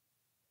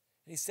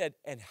 And he said,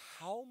 and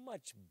how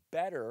much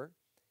better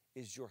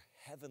is your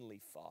heavenly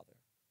Father?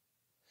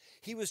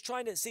 He was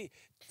trying to see,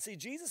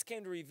 Jesus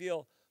came to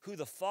reveal who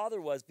the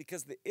Father was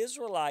because the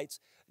Israelites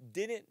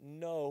didn't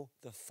know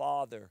the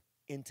Father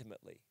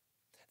intimately.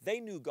 They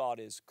knew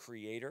God as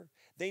creator.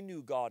 They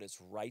knew God as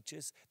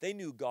righteous. They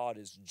knew God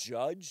as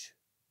judge.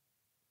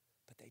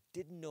 But they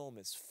didn't know him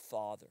as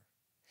Father.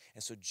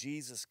 And so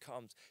Jesus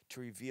comes to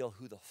reveal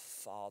who the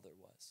Father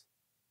was.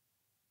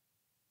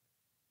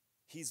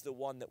 He's the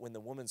one that when the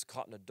woman's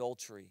caught in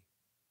adultery,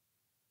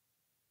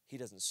 he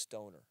doesn't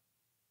stone her.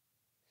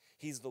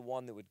 He's the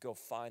one that would go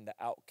find the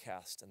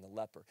outcast and the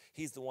leper.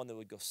 He's the one that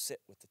would go sit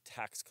with the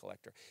tax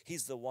collector.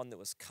 He's the one that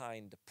was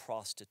kind to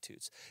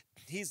prostitutes.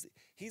 He's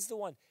the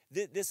one.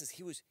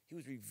 He was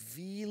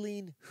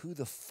revealing who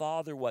the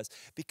Father was.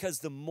 Because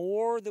the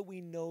more that we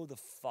know the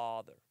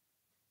Father,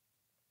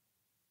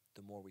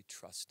 the more we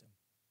trust him.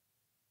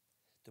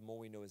 The more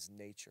we know his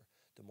nature,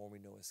 the more we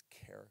know his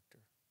character.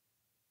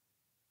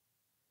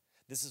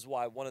 This is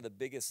why one of the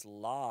biggest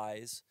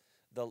lies,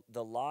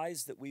 the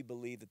lies that we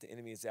believe that the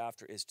enemy is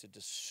after, is to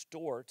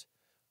distort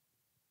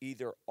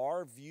either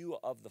our view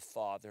of the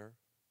Father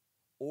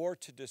or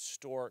to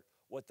distort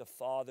what the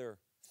Father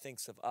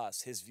thinks of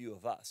us, his view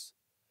of us.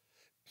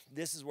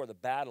 This is where the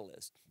battle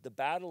is. The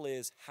battle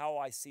is how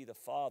I see the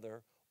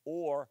Father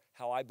or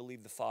how I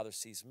believe the Father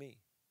sees me.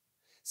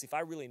 See, if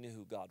I really knew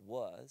who God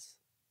was,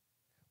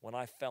 when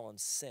I fell and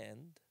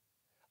sinned,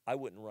 I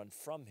wouldn't run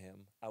from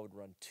him, I would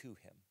run to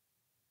him.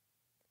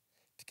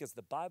 Because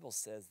the Bible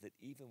says that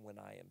even when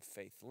I am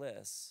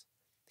faithless,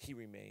 he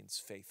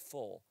remains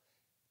faithful.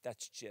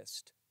 That's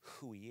just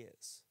who he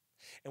is.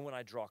 And when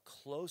I draw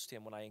close to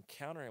him, when I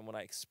encounter him, when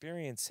I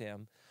experience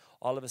him,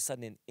 all of a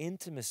sudden in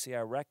intimacy,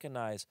 I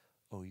recognize,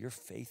 oh, you're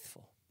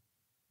faithful.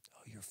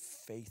 Oh, you're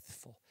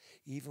faithful.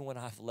 Even when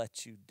I've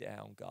let you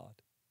down,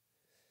 God,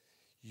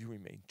 you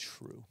remain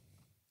true.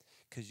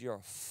 Because you're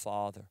a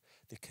Father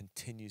that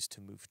continues to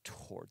move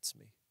towards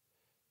me.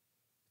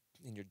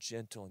 And you're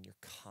gentle and you're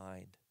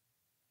kind.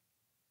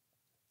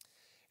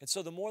 And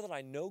so the more that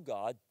I know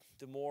God,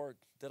 the more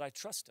that I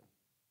trust him.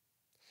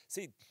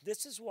 See,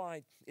 this is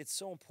why it's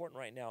so important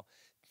right now.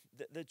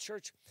 The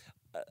church,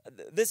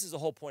 this is the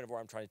whole point of where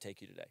I'm trying to take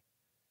you today.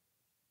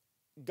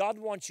 God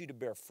wants you to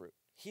bear fruit.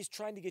 He's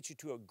trying to get you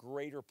to a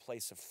greater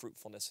place of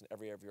fruitfulness in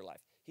every area of your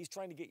life. He's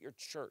trying to get your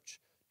church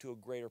to a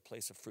greater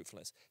place of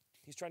fruitfulness.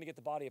 He's trying to get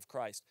the body of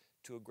Christ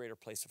to a greater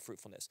place of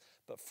fruitfulness.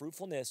 But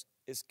fruitfulness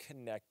is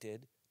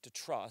connected to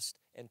trust,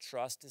 and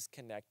trust is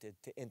connected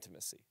to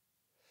intimacy,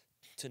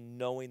 to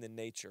knowing the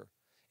nature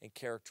and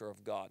character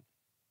of God.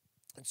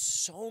 And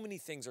so many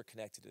things are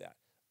connected to that.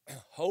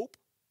 Hope,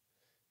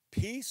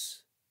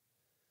 peace,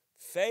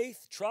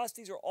 faith, trust,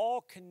 these are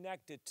all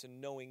connected to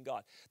knowing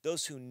God.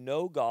 Those who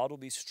know God will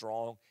be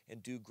strong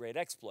and do great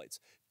exploits.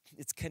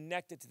 It's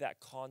connected to that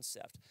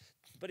concept.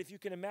 But if you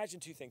can imagine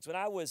two things. When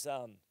I was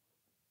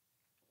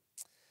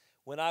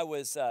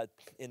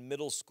in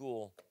middle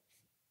school,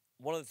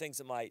 one of the things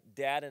that my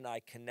dad and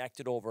I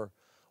connected over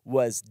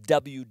was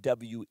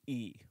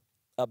WWE.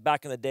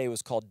 Back in the day, it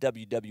was called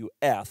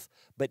WWF,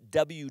 but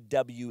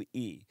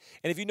WWE.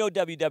 And if you know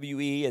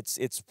WWE,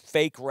 it's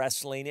fake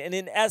wrestling. And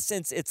in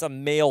essence, it's a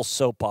male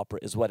soap opera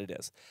is what it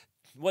is.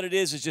 What it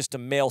is just a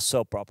male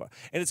soap opera.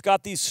 And it's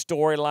got these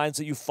storylines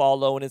that you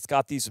follow, and it's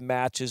got these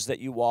matches that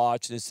you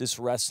watch. And it's this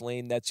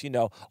wrestling that's,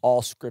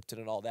 all scripted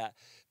and all that.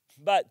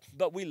 But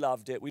we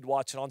loved it. We'd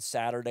watch it on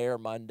Saturday or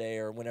Monday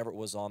or whenever it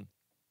was on.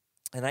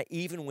 And I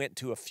even went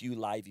to a few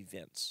live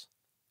events.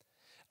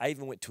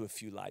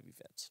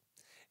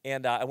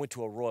 And I went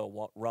to a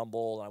Royal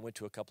Rumble, and I went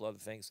to a couple other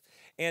things.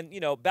 And,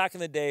 back in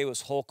the day, it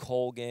was Hulk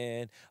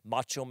Hogan,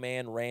 Macho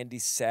Man Randy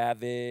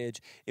Savage.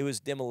 It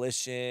was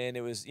Demolition.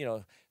 It was,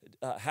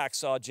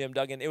 Hacksaw Jim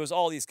Duggan. It was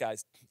all these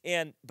guys.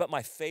 But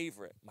my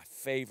favorite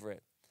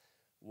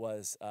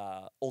was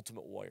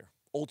Ultimate Warrior.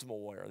 Ultimate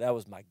Warrior, that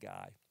was my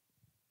guy.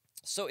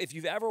 So if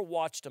you've ever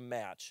watched a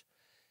match,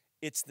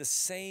 it's the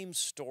same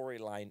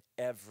storyline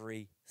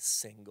every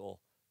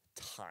single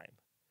time.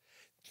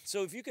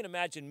 So if you can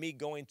imagine me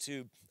going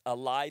to a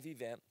live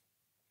event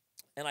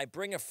and I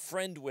bring a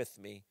friend with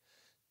me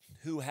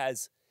who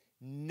has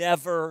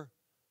never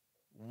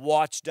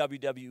watched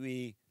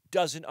WWE,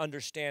 doesn't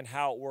understand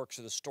how it works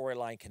or the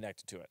storyline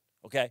connected to it.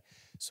 Okay,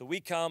 so we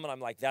come, and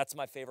I'm like, that's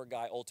my favorite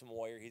guy, Ultimate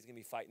Warrior. He's going to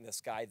be fighting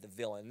this guy, the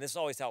villain. And this is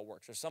always how it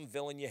works. There's some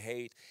villain you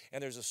hate,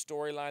 and there's a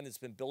storyline that's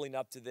been building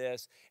up to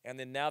this, and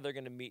then now they're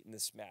going to meet in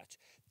this match.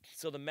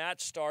 So the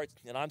match starts,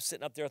 and I'm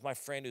sitting up there with my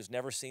friend who's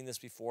never seen this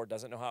before,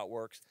 doesn't know how it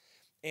works,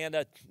 and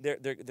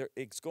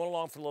it's going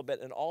along for a little bit,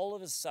 and all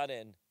of a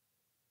sudden,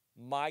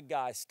 my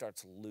guy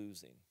starts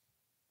losing,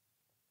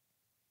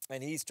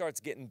 and he starts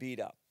getting beat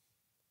up.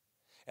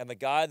 And the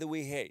guy that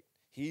we hate,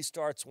 he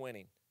starts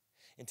winning,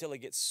 until it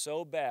gets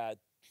so bad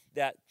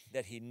that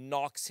he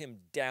knocks him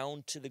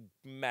down to the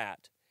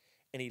mat,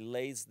 and he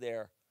lays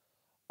there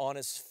on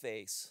his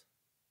face,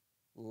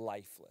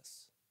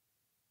 lifeless.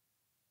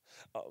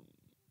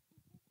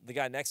 The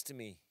guy next to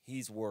me,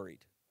 he's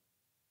worried.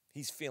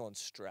 He's feeling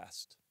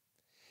stressed.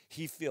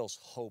 He feels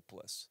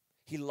hopeless.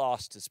 He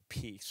lost his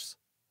peace.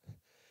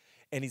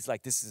 And he's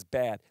like, this is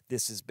bad.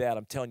 This is bad.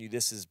 I'm telling you,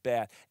 this is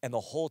bad. And the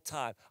whole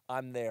time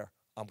I'm there,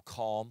 I'm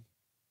calm.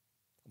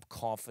 I'm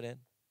confident.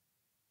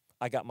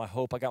 I got my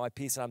hope, I got my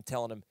peace, and I'm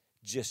telling him,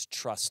 just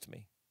trust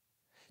me.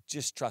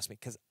 Just trust me,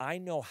 because I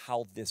know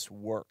how this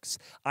works.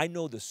 I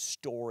know the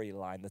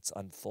storyline that's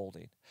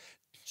unfolding.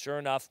 Sure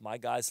enough, my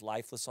guy's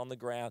lifeless on the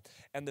ground,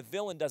 and the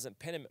villain doesn't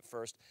pin him at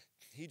first.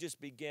 He just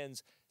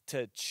begins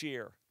to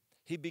cheer.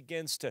 He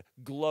begins to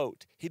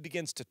gloat. He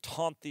begins to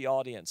taunt the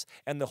audience,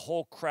 and the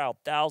whole crowd,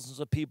 thousands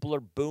of people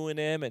are booing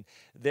him, and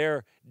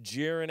they're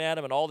jeering at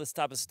him and all this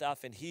type of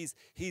stuff, and he's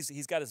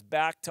got his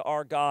back to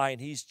our guy,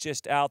 and he's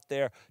just out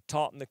there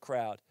taunting the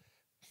crowd,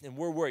 and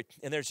we're worried,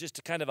 and there's just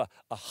a kind of a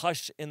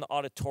hush in the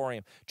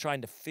auditorium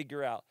trying to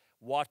figure out,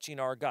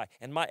 watching our guy,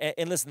 and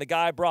listen, the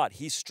guy I brought,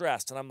 he's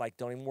stressed, and I'm like,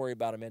 don't even worry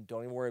about it, man,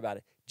 don't even worry about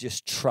it,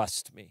 just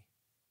trust me.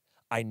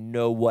 I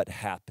know what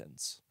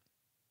happens.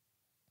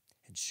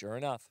 And sure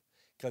enough,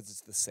 because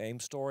it's the same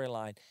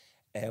storyline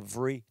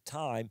every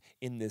time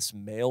in this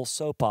male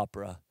soap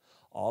opera,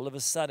 all of a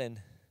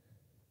sudden,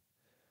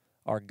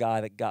 our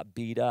guy that got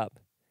beat up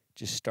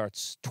just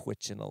starts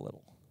twitching a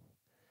little,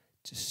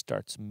 just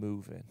starts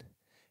moving.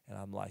 And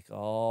I'm like,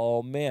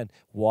 oh, man,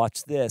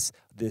 watch this.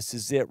 This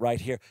is it right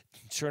here.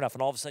 Sure enough,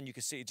 and all of a sudden you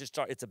can see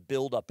it's a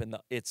buildup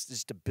it's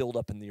just a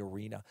buildup in the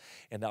arena.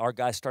 And our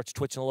guy starts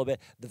twitching a little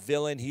bit. The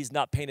villain, he's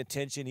not paying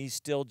attention. He's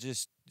still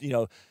just,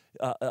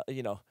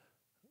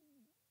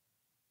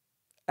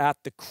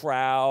 at the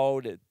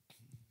crowd,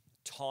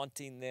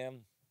 taunting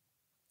them,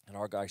 and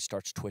our guy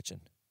starts twitching.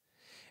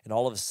 And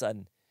all of a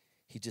sudden,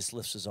 he just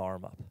lifts his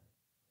arm up.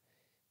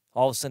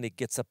 All of a sudden, he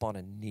gets up on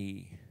a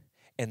knee,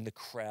 and the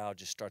crowd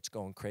just starts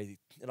going crazy.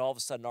 And all of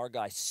a sudden, our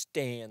guy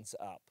stands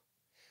up.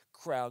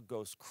 Crowd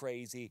goes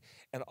crazy,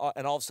 and all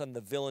of a sudden,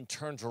 the villain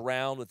turns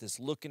around with this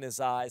look in his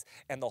eyes,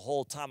 and the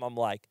whole time, I'm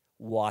like,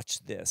 watch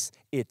this.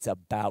 It's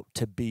about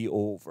to be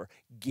over.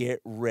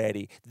 Get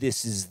ready.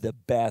 This is the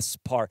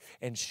best part.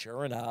 And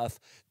sure enough,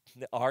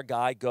 our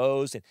guy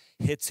goes and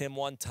hits him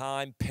one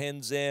time,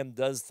 pins him,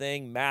 does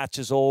thing, match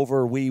is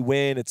over, we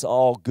win, it's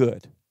all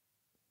good.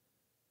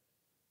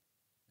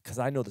 Because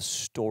I know the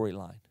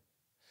storyline.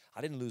 I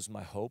didn't lose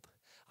my hope.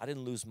 I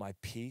didn't lose my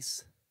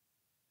peace.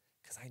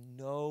 Because I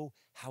know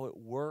how it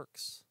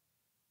works.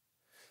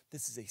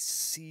 This is a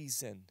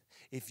season.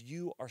 If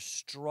you are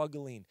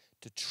struggling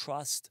to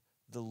trust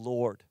the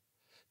Lord,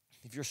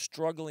 if you're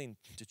struggling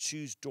to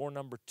choose door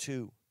number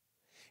 2,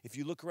 if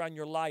you look around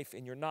your life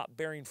and you're not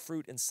bearing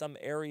fruit in some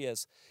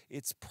areas,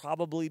 it's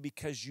probably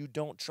because you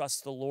don't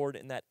trust the Lord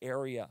in that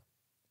area.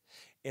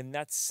 And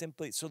that's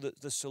simply, so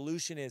the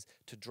solution is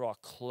to draw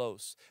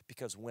close,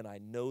 because when I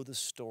know the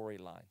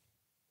storyline,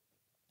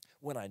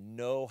 when I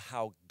know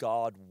how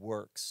God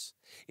works,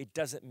 it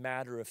doesn't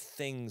matter if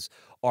things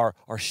are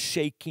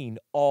shaking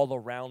all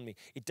around me.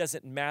 It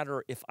doesn't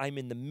matter if I'm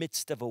in the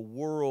midst of a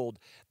world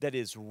that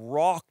is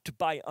rocked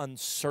by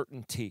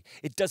uncertainty.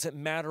 It doesn't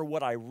matter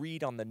what I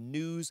read on the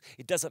news.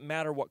 It doesn't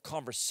matter what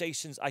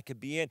conversations I could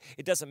be in.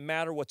 It doesn't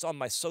matter what's on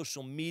my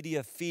social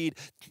media feed.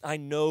 I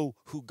know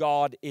who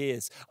God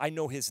is. I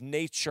know his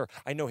nature.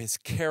 I know his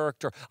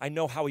character. I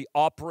know how he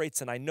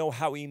operates, and I know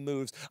how he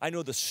moves. I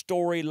know the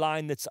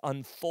storyline that's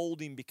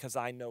unfolding because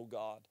I know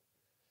God.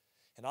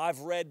 And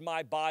I've read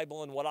my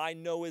Bible, and what I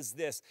know is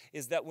this,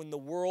 is that when the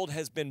world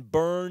has been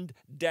burned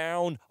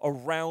down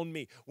around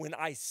me, when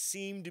I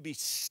seem to be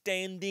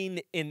standing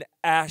in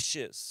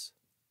ashes,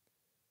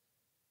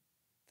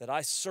 that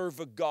I serve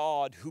a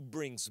God who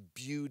brings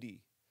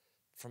beauty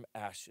from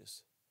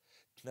ashes.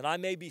 That I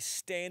may be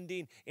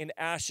standing in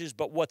ashes,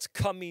 but what's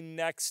coming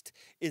next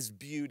is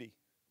beauty.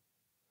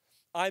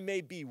 I may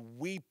be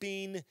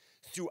weeping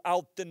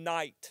throughout the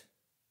night,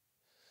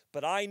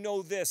 but I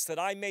know this, that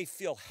I may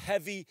feel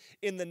heavy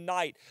in the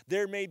night.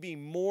 There may be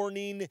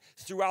mourning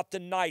throughout the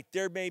night.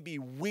 There may be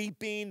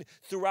weeping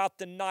throughout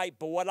the night.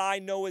 But what I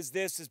know is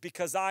this, is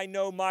because I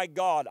know my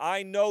God.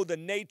 I know the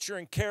nature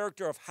and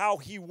character of how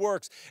he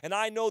works. And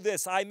I know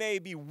this, I may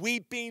be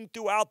weeping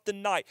throughout the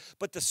night,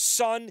 but the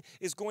sun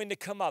is going to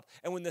come up.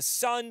 And when the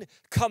sun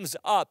comes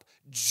up,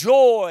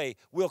 joy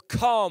will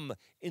come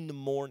in the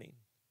morning.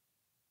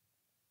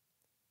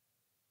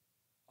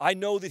 I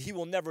know that he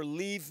will never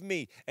leave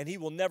me, and he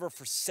will never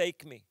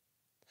forsake me.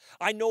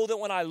 I know that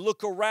when I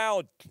look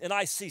around and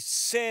I see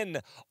sin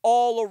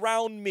all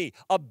around me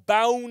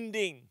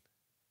abounding,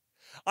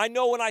 I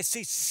know when I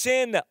see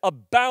sin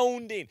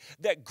abounding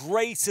that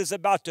grace is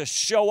about to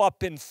show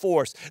up in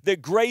force,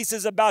 that grace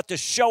is about to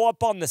show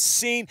up on the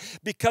scene,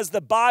 because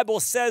the Bible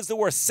says that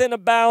where sin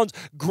abounds,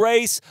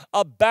 grace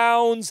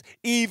abounds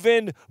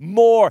even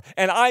more.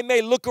 And I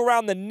may look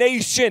around the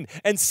nation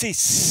and see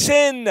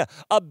sin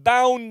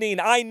abounding.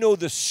 I know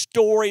the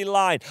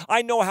storyline.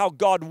 I know how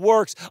God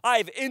works. I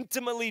have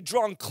intimately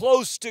drawn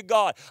close to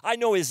God. I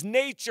know His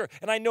nature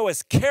and I know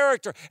His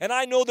character, and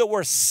I know that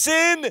where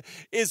sin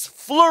is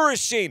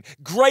flourishing,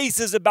 grace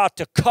is about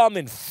to come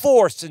in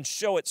force and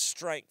show its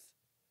strength.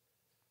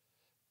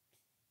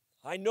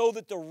 I know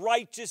that the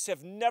righteous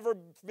have never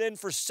been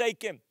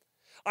forsaken.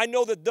 I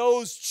know that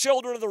those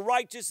children of the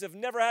righteous have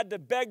never had to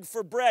beg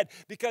for bread,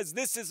 because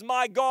this is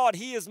my God.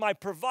 He is my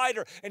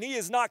provider, and He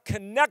is not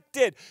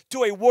connected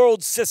to a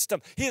world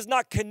system. He is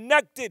not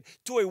connected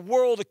to a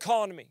world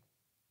economy.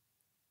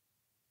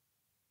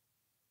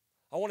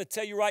 I want to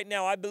tell you right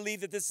now, I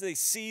believe that this is a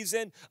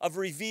season of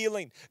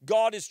revealing.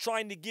 God is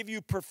trying to give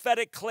you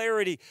prophetic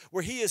clarity,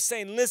 where He is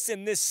saying,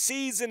 listen, this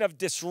season of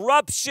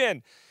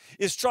disruption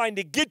is trying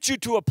to get you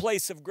to a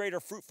place of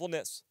greater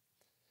fruitfulness.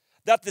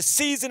 That the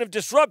season of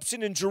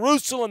disruption in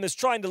Jerusalem is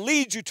trying to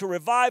lead you to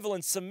revival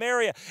in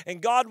Samaria,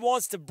 and God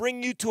wants to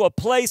bring you to a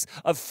place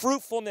of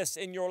fruitfulness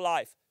in your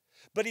life.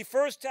 But He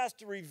first has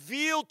to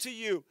reveal to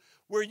you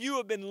where you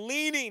have been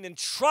leaning and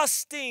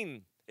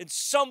trusting in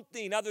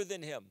something other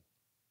than Him.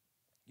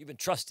 You've been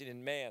trusting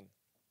in man.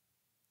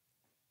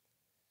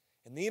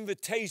 And the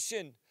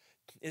invitation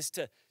is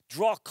to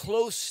draw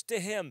close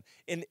to Him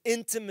in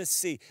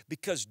intimacy,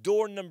 because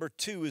door number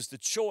 2 is the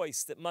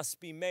choice that must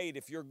be made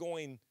if you're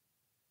going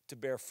to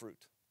bear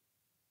fruit.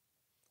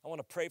 I want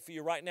to pray for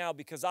you right now,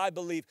 because I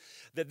believe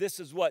that this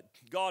is what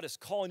God is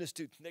calling us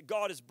to, that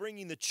God is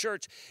bringing the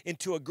church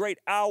into a great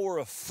hour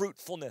of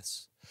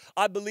fruitfulness.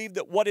 I believe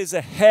that what is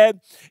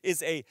ahead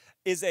is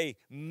a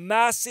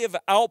massive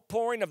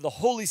outpouring of the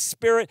Holy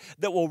Spirit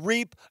that will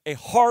reap a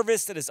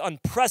harvest that is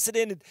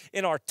unprecedented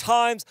in our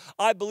times.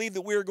 I believe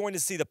that we are going to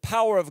see the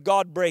power of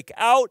God break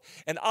out,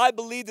 and I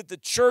believe that the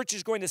church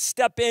is going to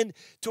step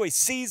into a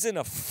season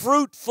of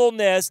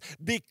fruitfulness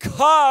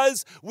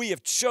because we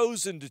have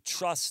chosen to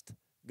trust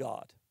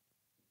God.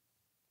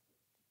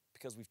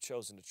 Because we've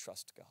chosen to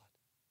trust God.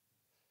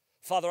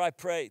 Father, I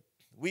pray,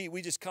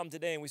 we just come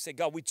today and we say,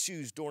 God, we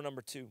choose door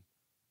number 2.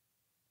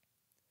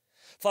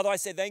 Father, I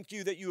say thank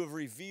you that you have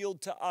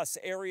revealed to us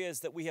areas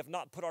that we have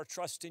not put our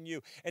trust in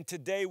you. And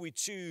today we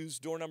choose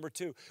door number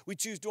 2. We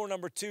choose door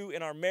number 2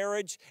 in our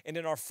marriage and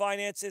in our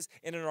finances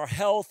and in our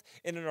health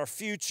and in our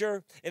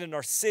future and in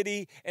our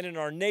city and in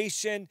our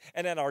nation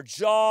and at our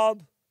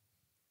job.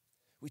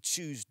 We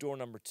choose door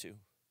number 2.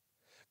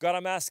 God,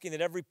 I'm asking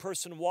that every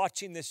person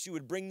watching this, you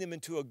would bring them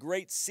into a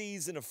great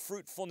season of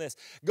fruitfulness.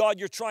 God,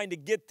 you're trying to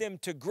get them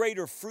to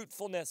greater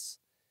fruitfulness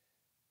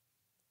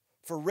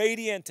for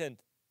Radiant and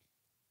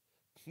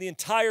the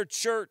entire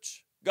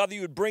church. God, that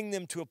you would bring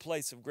them to a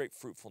place of great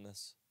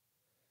fruitfulness.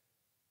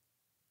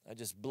 I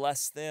just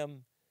bless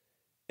them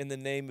in the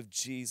name of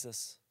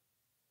Jesus.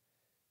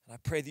 And I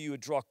pray that you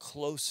would draw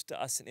close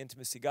to us in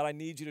intimacy. God, I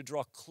need you to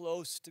draw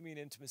close to me in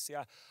intimacy.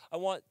 I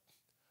want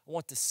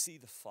to see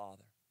the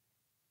Father.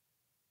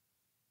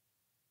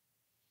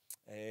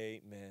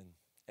 Amen.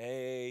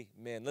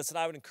 Amen. Listen,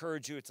 I would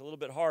encourage you. It's a little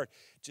bit hard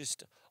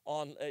just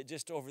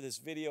over this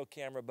video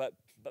camera, but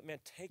man,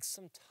 take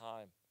some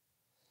time.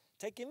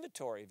 Take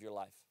inventory of your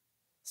life.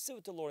 Sit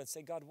with the Lord and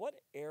say, God, what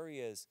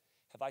areas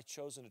have I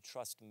chosen to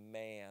trust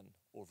man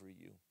over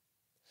you?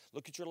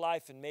 Look at your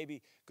life and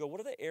maybe go, what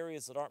are the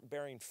areas that aren't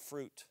bearing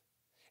fruit?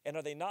 And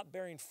are they not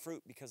bearing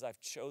fruit because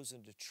I've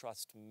chosen to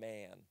trust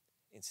man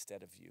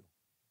instead of you?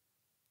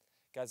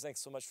 Guys, thanks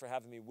so much for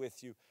having me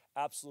with you.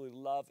 Absolutely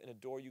love and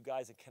adore you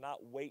guys, and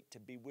cannot wait to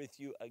be with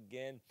you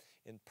again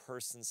in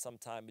person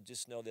sometime. But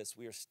just know this,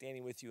 we are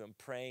standing with you and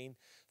praying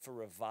for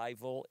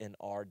revival in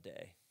our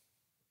day.